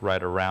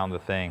right around the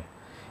thing.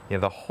 You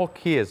know, the whole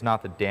key is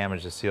not to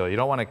damage the seal. You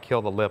don't want to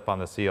kill the lip on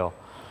the seal.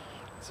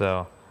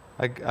 So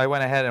I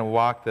went ahead and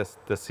walked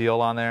the seal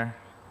on there,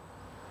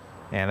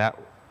 and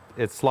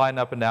it's sliding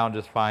up and down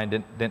just fine.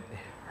 Didn't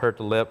hurt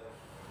the lip.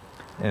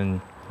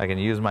 And I can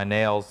use my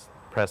nails,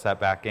 press that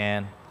back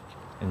in,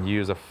 and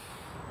use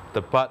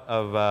the butt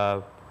of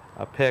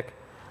a pick,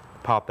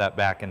 pop that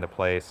back into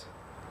place.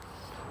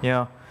 You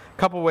know, a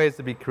couple ways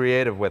to be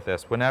creative with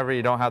this. Whenever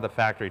you don't have the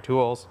factory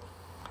tools,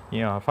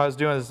 you know, if I was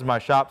doing this in my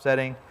shop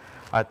setting,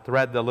 I'd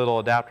thread the little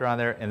adapter on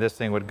there and this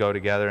thing would go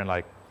together in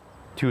like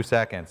 2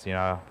 seconds, you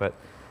know. But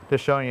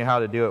just showing you how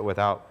to do it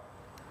without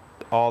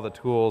all the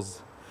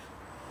tools,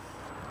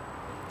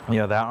 you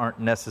know, that aren't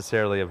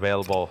necessarily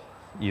available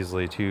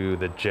easily to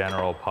the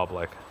general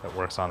public that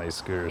works on these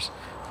scooters,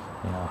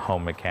 you know,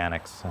 home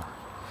mechanics.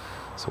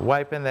 So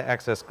wiping the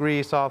excess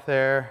grease off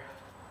there.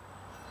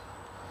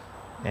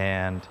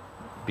 And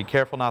be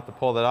careful not to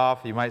pull that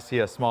off. You might see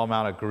a small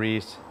amount of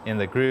grease in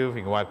the groove.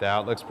 You can wipe that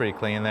out. Looks pretty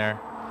clean there.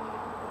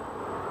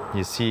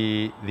 You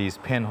see these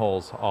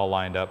pinholes all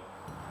lined up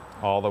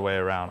all the way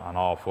around on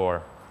all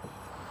four.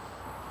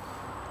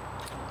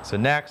 So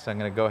next, I'm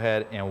going to go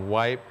ahead and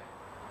wipe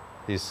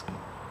these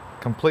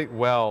complete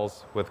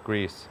wells with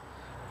grease.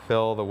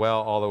 Fill the well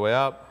all the way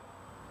up.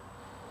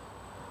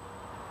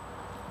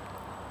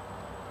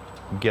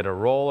 Get a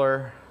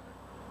roller.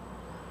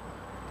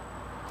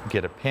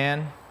 Get a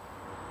pin,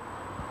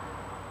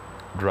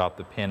 drop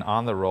the pin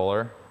on the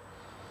roller,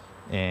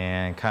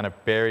 and kind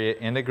of bury it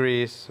in the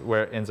grease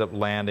where it ends up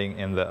landing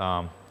in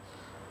the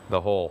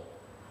hole.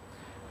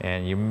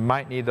 And you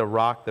might need to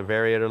rock the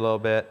variator a little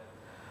bit.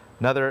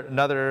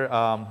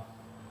 Another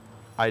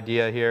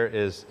idea here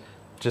is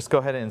just go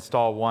ahead and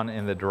install one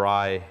in the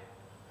dry,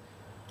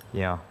 you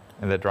know,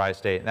 in the dry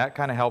state. And that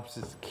kind of helps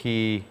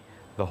key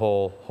the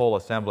whole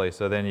assembly,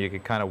 so then you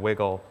could kind of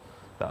wiggle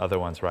the other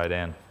ones right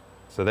in.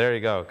 So there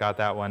you go, got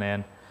that one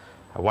in.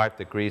 I wiped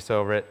the grease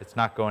over it. It's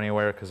not going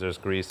anywhere because there's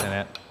grease in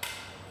it.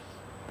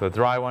 The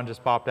dry one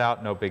just popped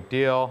out, no big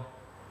deal.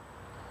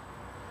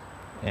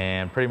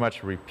 And pretty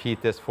much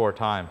repeat this 4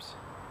 times.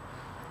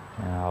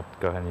 And I'll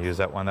go ahead and use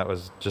that one that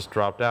was just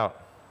dropped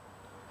out.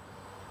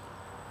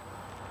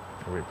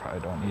 We probably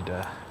don't need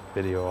to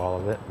video all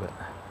of it, but.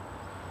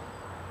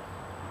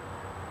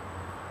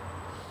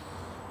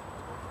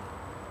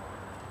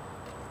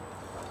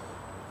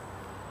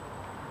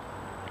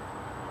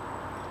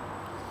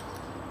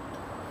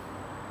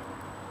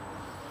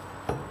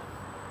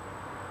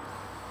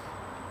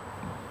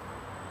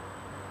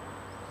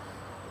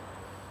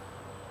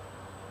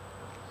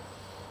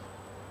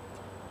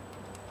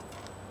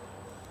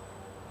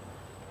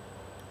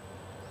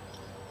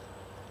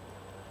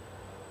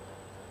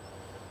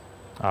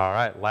 All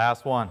right,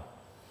 last one.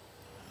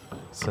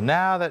 So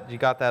now that you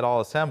got that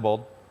all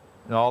assembled,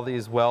 and all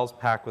these wells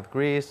packed with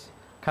grease,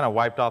 kind of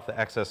wiped off the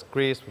excess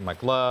grease with my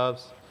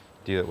gloves,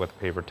 do it with a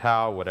paper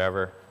towel,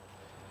 whatever.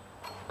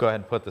 Go ahead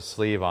and put the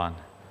sleeve on.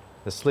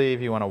 The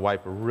sleeve, you want to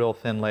wipe a real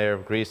thin layer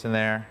of grease in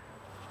there.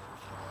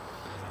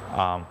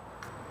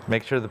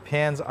 Make sure the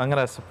pins, I'm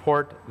going to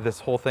support this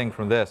whole thing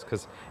from this,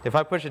 because if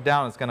I push it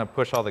down, it's going to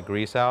push all the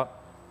grease out.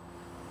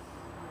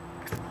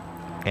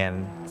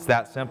 And it's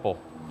that simple.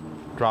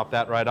 Drop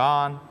that right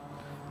on,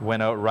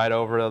 went out right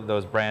over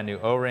those brand new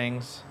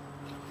O-rings.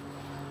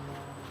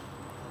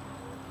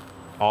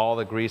 All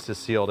the grease is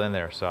sealed in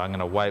there, so I'm going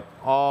to wipe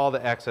all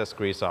the excess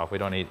grease off. We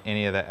don't need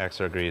any of that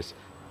extra grease.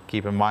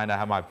 Keep in mind I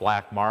have my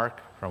black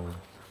mark from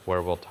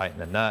where we'll tighten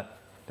the nut.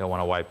 Don't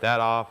want to wipe that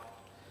off.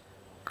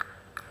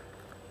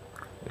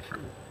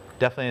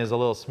 Definitely is a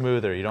little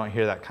smoother. You don't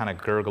hear that kind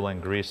of gurgling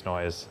grease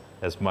noise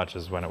as much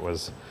as when it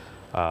was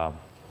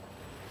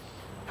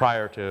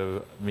prior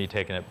to me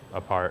taking it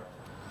apart.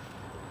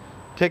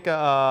 Take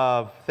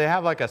a, they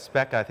have like a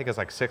spec, I think it's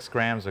like 6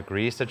 grams of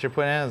grease that you're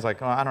putting in. It's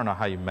like, oh, I don't know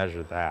how you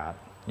measure that,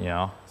 you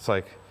know? It's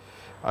like,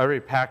 I already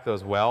packed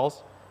those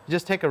wells. You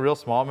just take a real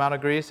small amount of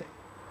grease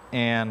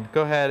and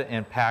go ahead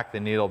and pack the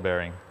needle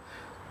bearing.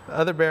 The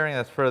other bearing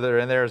that's further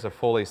in there is a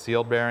fully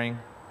sealed bearing.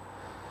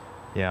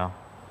 Yeah,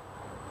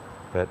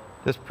 but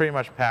just pretty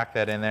much pack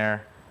that in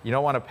there. You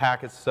don't want to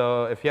pack it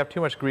so, if you have too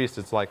much grease,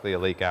 it's likely to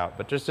leak out,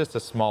 but just a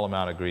small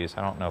amount of grease.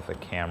 I don't know if the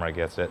camera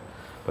gets it,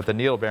 but the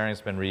needle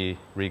bearing's been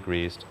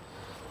re-greased.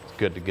 It's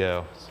good to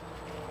go.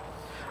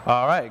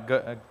 All right,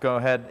 go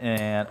ahead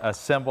and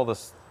assemble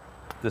this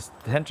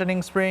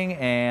tensioning spring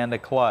and the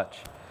clutch.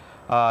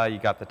 You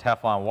got the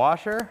Teflon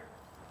washer,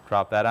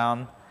 drop that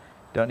on.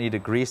 Don't need to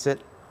grease it.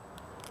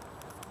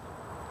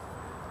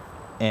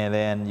 And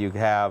then you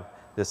have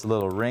this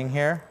little ring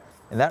here,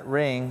 and that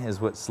ring is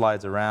what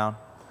slides around.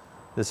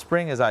 The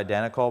spring is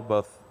identical,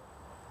 both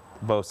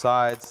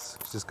sides.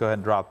 Just go ahead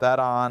and drop that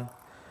on.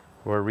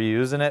 We're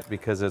reusing it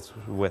because it's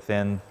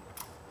within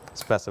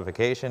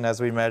specification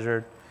as we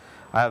measured.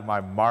 I have my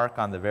mark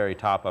on the very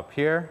top up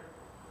here,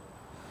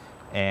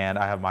 and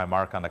I have my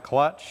mark on the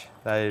clutch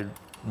that I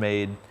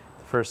made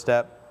the first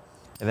step,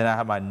 and then I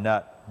have my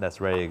nut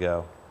that's ready to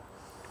go.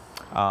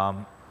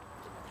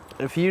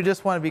 If you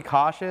just want to be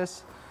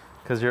cautious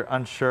because you're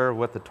unsure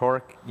what the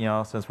torque, you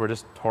know, since we're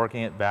just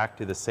torquing it back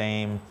to the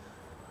same,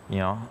 you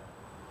know,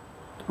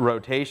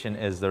 rotation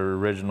as the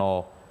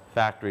original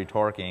factory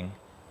torquing,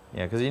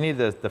 yeah, because you need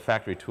the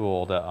factory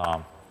tool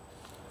to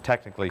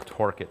technically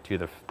torque it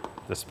to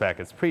the spec.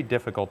 It's pretty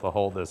difficult to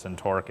hold this and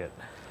torque it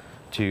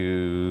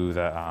to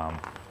the, I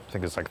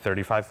think it's like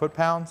 35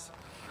 foot-pounds,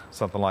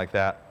 something like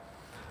that.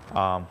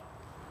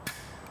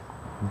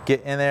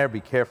 Get in there,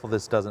 be careful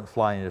this doesn't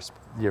fly in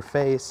your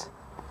face.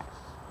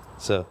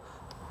 So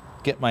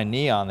get my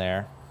knee on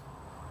there,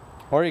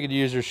 or you could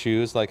use your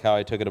shoes like how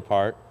I took it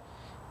apart.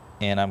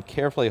 And I'm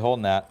carefully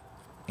holding that,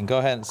 and go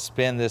ahead and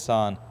spin this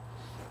on.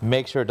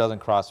 Make sure it doesn't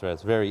cross thread.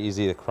 It's very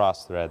easy to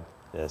cross thread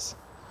this.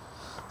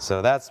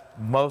 So that's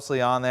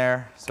mostly on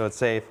there, so it's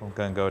safe. I'm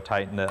gonna go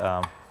tighten it.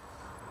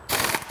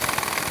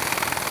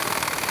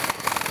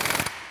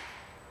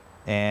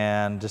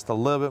 And just a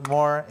little bit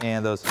more,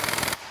 and those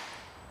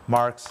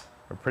marks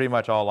are pretty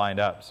much all lined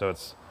up. So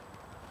it's,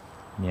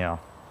 you know,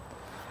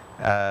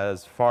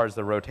 as far as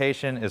the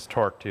rotation is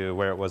torqued to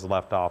where it was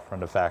left off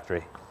from the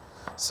factory.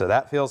 So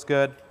that feels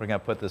good. We're gonna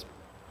put this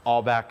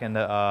all back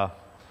into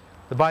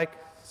the bike.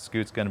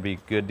 Scoot's gonna be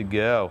good to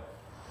go.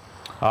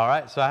 All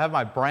right, so I have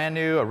my brand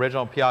new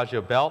original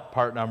Piaggio belt,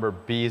 part number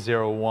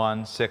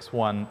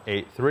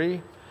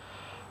B016183.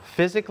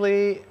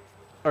 Physically,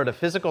 or the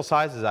physical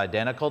size is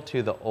identical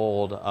to the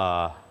old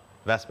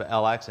Vespa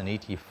LX and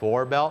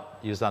ET4 belt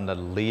used on the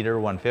liter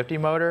 150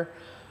 motor.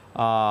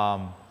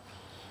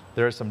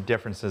 There are some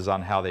differences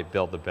on how they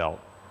build the belt,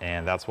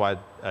 and that's why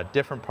a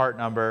different part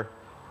number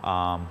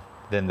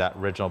than that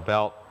original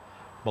belt.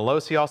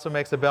 Malossi also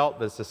makes a belt,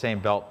 but it's the same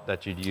belt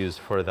that you'd use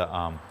for the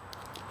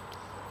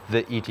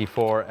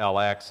ET4,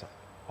 LX,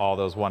 all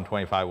those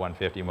 125,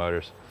 150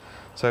 motors.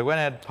 So I went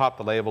ahead and popped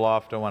the label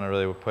off, don't want to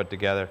really put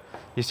together.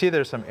 You see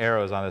there's some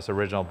arrows on this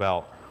original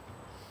belt.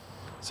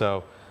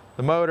 So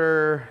the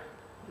motor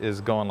is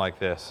going like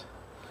this.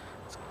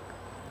 It's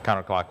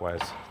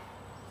counterclockwise.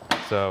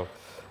 So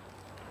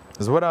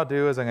what I'll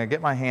do is I'm going to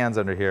get my hands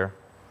under here,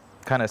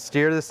 kind of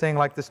steer this thing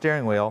like the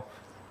steering wheel,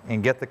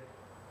 and get the,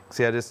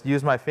 see, I just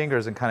used my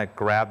fingers and kind of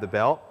grabbed the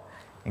belt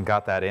and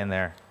got that in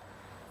there.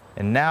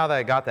 And now that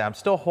I got that, I'm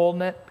still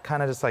holding it,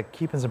 kind of just like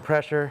keeping some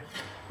pressure.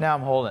 Now I'm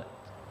holding it.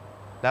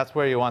 That's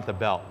where you want the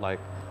belt, like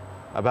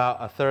about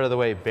a third of the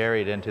way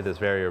buried into this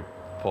Variator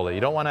pulley.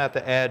 You don't want it at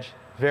the edge.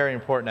 Very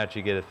important that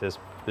you get it this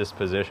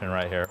position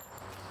right here.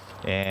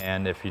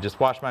 And if you just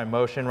watch my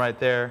motion right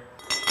there,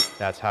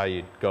 that's how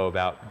you go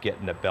about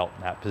getting the belt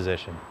in that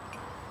position.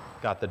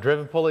 Got the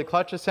driven pulley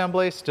clutch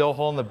assembly, still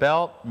holding the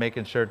belt,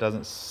 making sure it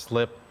doesn't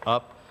slip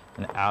up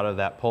and out of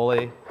that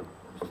pulley.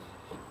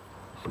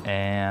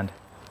 And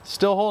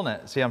still holding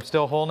it. See, I'm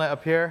still holding it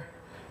up here.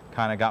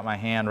 Kind of got my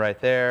hand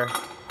right there.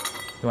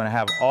 You want to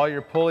have all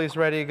your pulleys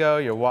ready to go,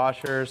 your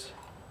washers.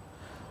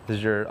 This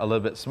is your a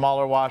little bit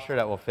smaller washer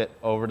that will fit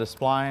over the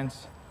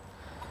splines.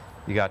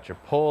 You got your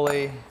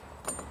pulley.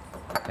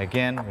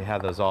 Again, we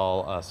have those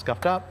all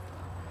scuffed up.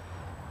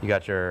 You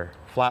got your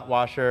flat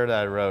washer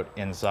that I wrote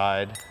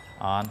inside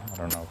on. I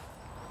don't know if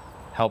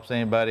it helps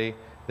anybody.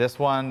 This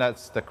one,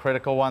 that's the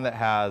critical one that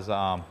has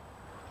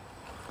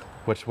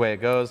which way it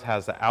goes,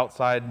 has the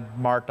outside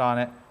marked on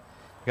it.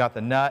 You got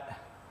the nut,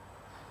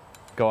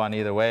 go on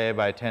either way,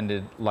 but I tend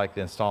to like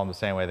to install them the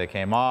same way they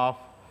came off.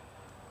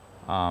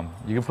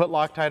 You can put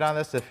Loctite on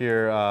this if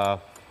you're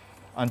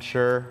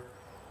unsure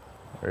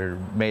or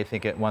may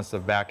think it wants to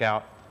back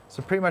out.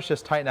 So pretty much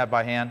just tighten that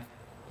by hand,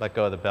 let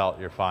go of the belt,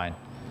 you're fine.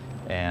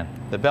 And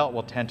the belt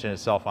will tension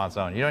itself on its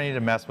own. You don't need to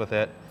mess with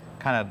it.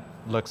 Kind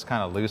of looks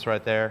kind of loose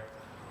right there.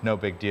 No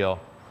big deal.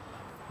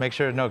 Make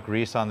sure there's no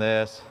grease on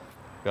this.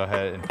 Go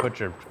ahead and put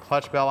your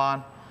clutch bell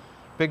on.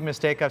 big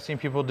mistake I've seen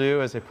people do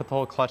is they put the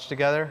whole clutch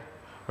together,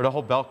 or the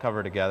whole belt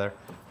cover together,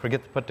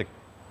 forget to put the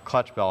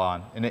clutch belt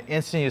on. And the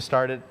instant you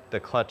start it, the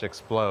clutch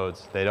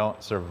explodes. They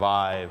don't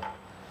survive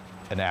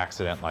an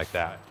accident like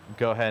that.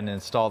 Go ahead and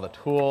install the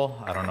tool.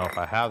 I don't know if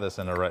I have this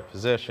in the right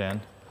position,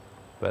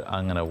 but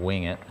I'm gonna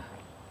wing it.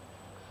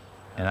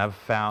 And I've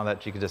found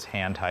that you can just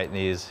hand tighten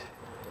these.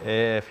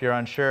 If you're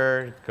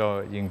unsure, you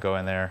can go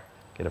in there,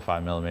 get a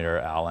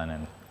 5mm Allen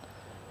and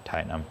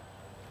tighten them.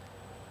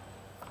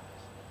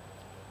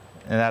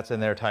 And that's in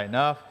there tight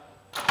enough.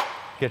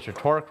 Get your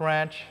torque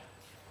wrench.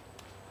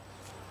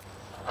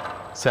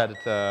 Set it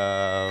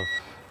to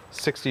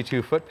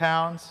 62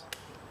 foot-pounds.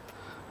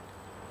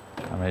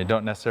 I mean, you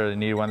don't necessarily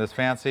need one this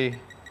fancy.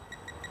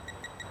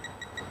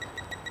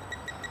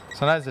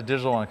 Sometimes the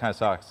digital one kind of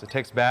sucks. It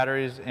takes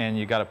batteries and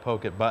you got to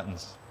poke at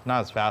buttons.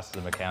 Not as fast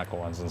as the mechanical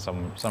ones in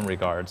some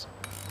regards.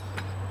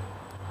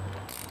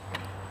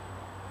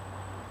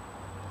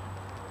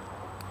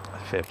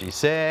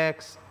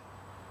 $56.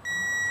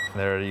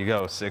 There you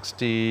go,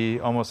 60,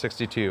 almost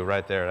 62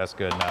 right there. That's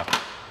good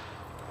enough.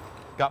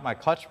 Got my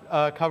clutch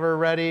cover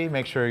ready.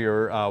 Make sure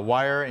your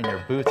wire and your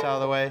boots out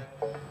of the way.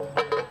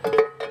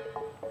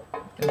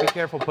 And be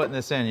careful putting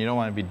this in. You don't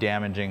want to be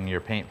damaging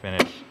your paint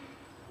finish.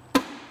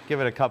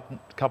 Give it a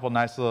couple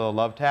nice little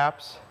love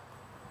taps.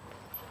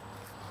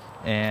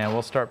 And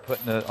we'll start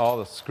putting all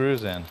the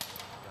screws in.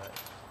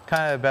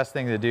 Kind of the best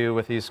thing to do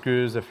with these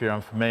screws, if you're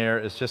unfamiliar,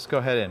 is just go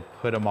ahead and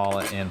put them all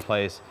in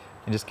place.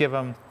 And just give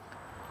them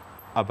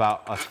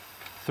about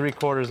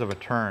 3/4 of a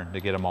turn to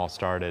get them all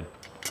started.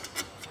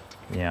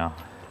 Yeah,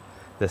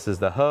 this is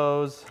the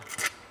hose.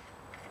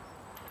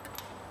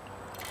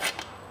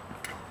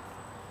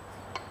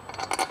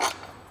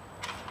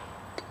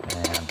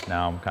 And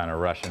now I'm kind of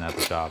rushing at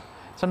the job.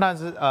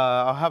 Sometimes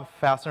I'll have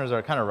fasteners that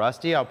are kind of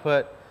rusty. I'll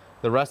put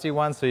the rusty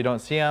ones so you don't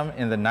see them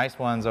in the nice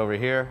ones over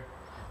here.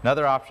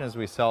 Another option is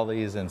we sell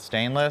these in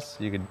stainless.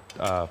 You could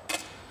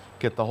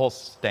get the whole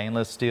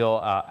stainless steel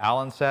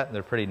Allen set.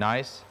 They're pretty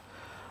nice.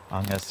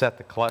 I'm going to set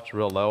the clutch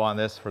real low on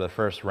this for the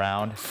first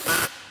round.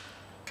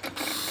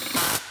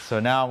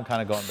 So now I'm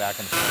kind of going back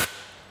and forth.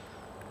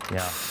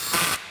 Yeah.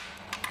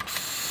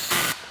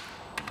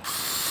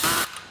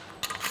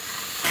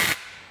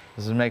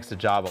 This makes the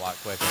job a lot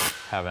quicker.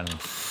 Having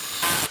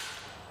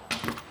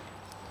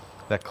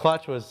the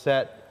clutch was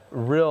set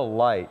real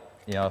light,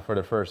 you know, for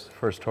the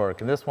first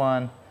torque. And this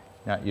one,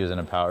 not using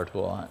a power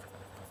tool on it.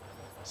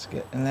 Let's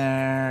get in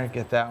there,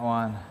 get that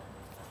one,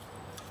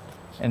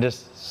 and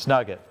just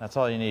snug it. That's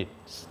all you need.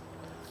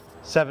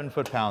 7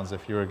 foot-pounds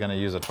if you were going to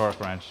use a torque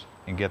wrench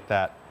and get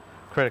that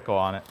critical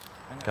on it.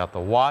 Got the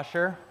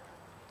washer,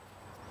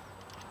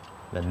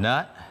 the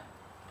nut.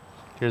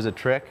 Here's a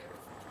trick.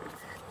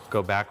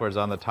 Go backwards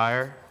on the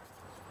tire.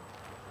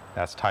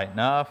 That's tight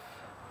enough.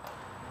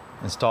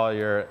 Install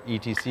your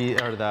ETC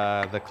or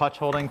the clutch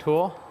holding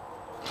tool.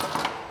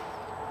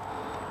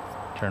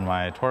 Turn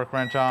my torque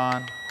wrench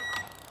on.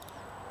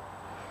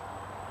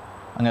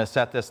 I'm going to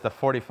set this to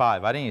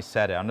 45. I didn't even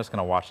set it. I'm just going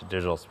to watch the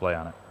digital display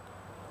on it.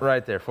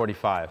 Right there,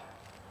 45.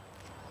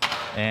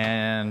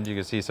 And you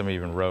can see some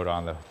even wrote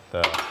on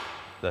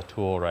the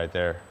tool right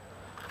there.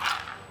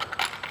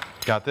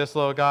 Got this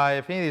little guy.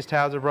 If any of these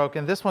tabs are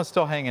broken, this one's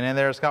still hanging in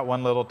there. It's got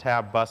one little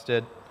tab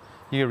busted.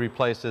 You can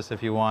replace this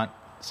if you want.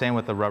 Same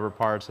with the rubber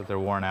parts if they're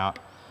worn out.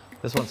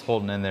 This one's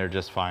holding in there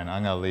just fine.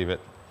 I'm going to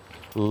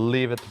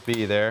leave it to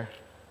be there.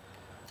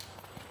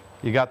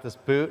 You got this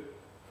boot.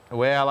 The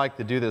way I like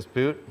to do this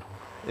boot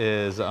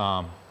is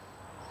go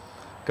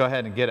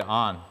ahead and get it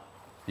on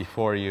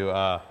before you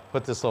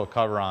put this little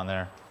cover on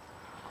there.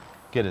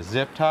 Get a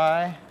zip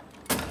tie.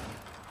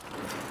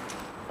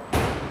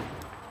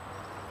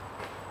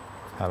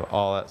 Have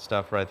all that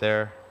stuff right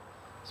there.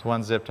 It's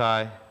one zip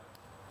tie.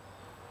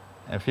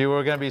 If you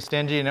were going to be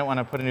stingy and didn't want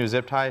to put a new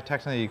zip tie,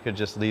 technically you could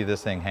just leave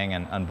this thing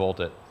hanging, unbolt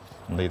it,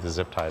 and leave the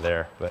zip tie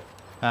there. But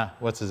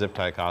what's the zip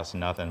tie cost?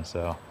 Nothing.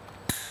 So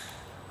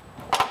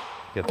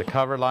get the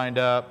cover lined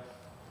up.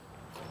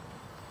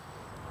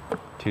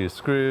 2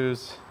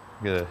 screws.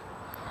 Get a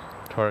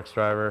Torx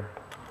driver.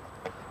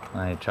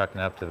 I ain't chucking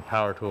up to the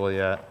power tool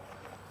yet.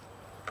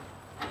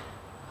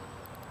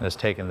 Just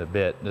taking the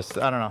bit. Just,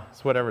 I don't know,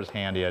 it's whatever's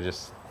handy. I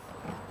just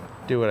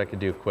do what I can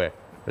do quick.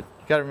 But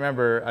you gotta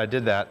remember, I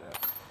did that.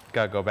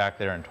 Gotta go back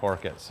there and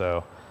torque it.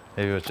 So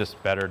maybe it was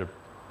just better to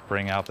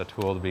bring out the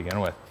tool to begin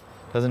with.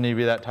 Doesn't need to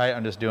be that tight.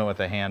 I'm just doing it with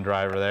a hand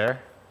driver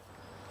there.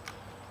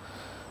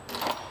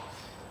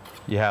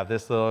 You have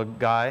this little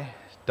guy.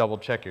 Double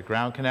check your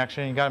ground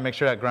connection. You gotta make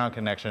sure that ground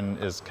connection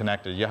is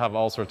connected. You have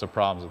all sorts of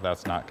problems if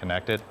that's not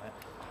connected.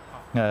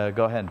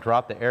 Go ahead and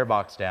drop the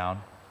airbox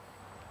down.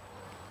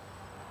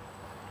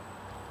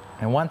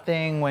 And one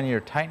thing when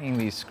you're tightening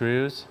these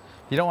screws,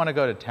 you don't want to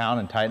go to town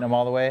and tighten them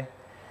all the way.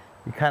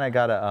 You kind of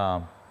got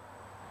to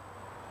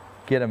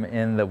get them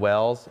in the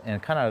wells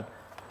and kind of,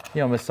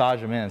 you know, massage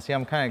them in. See,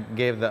 I'm kind of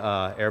gave the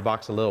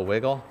airbox a little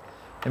wiggle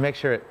and make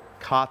sure it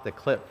caught the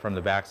clip from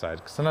the backside.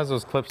 Because sometimes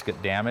those clips get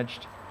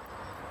damaged,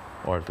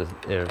 or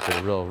if they're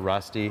real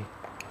rusty.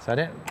 So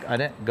I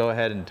didn't go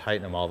ahead and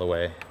tighten them all the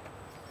way.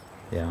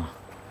 Yeah.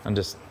 I'm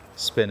just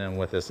spinning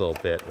with this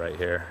little bit right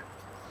here.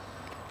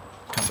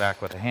 Come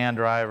back with a hand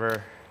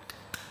driver.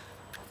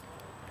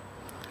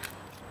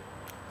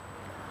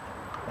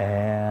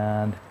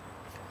 And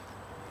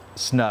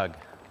snug,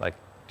 like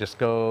just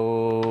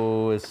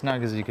go as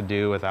snug as you can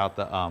do without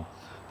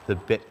the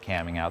bit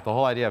camming out. The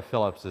whole idea of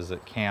Phillips is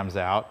it cams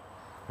out,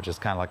 which is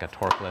kind of like a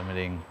torque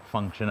limiting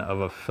function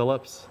of a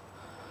Phillips.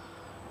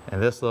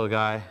 And this little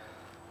guy,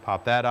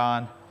 pop that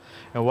on,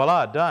 and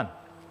voila, done.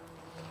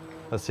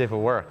 Let's see if it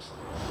works.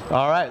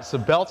 All right, so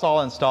belt's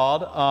all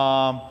installed.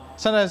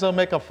 Sometimes they'll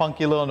make a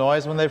funky little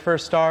noise when they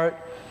first start,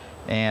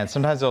 and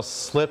sometimes they'll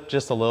slip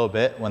just a little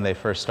bit when they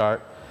first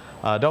start.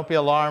 Don't be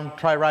alarmed,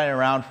 try riding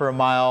around for a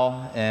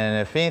mile, and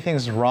if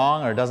anything's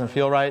wrong or doesn't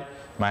feel right,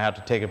 you might have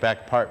to take it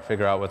back apart,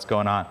 figure out what's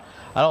going on.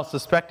 I don't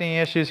suspect any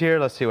issues here.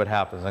 Let's see what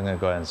happens. I'm gonna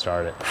go ahead and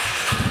start it.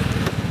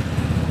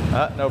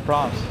 No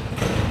problems.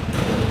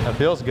 That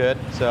feels good,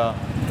 so.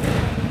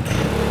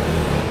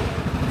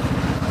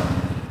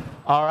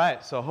 All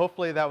right, so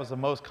hopefully that was the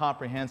most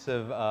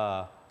comprehensive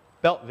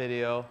belt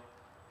video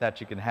that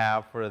you can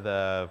have for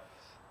the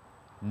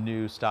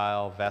new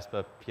style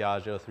Vespa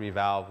Piaggio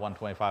 3-valve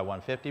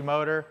 125/150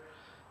 motor.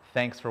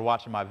 Thanks for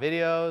watching my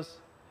videos.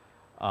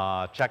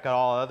 Check out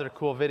all the other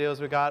cool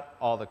videos we got,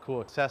 all the cool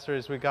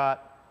accessories we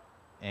got,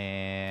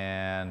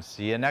 and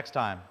see you next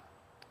time.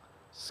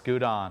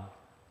 Scoot on.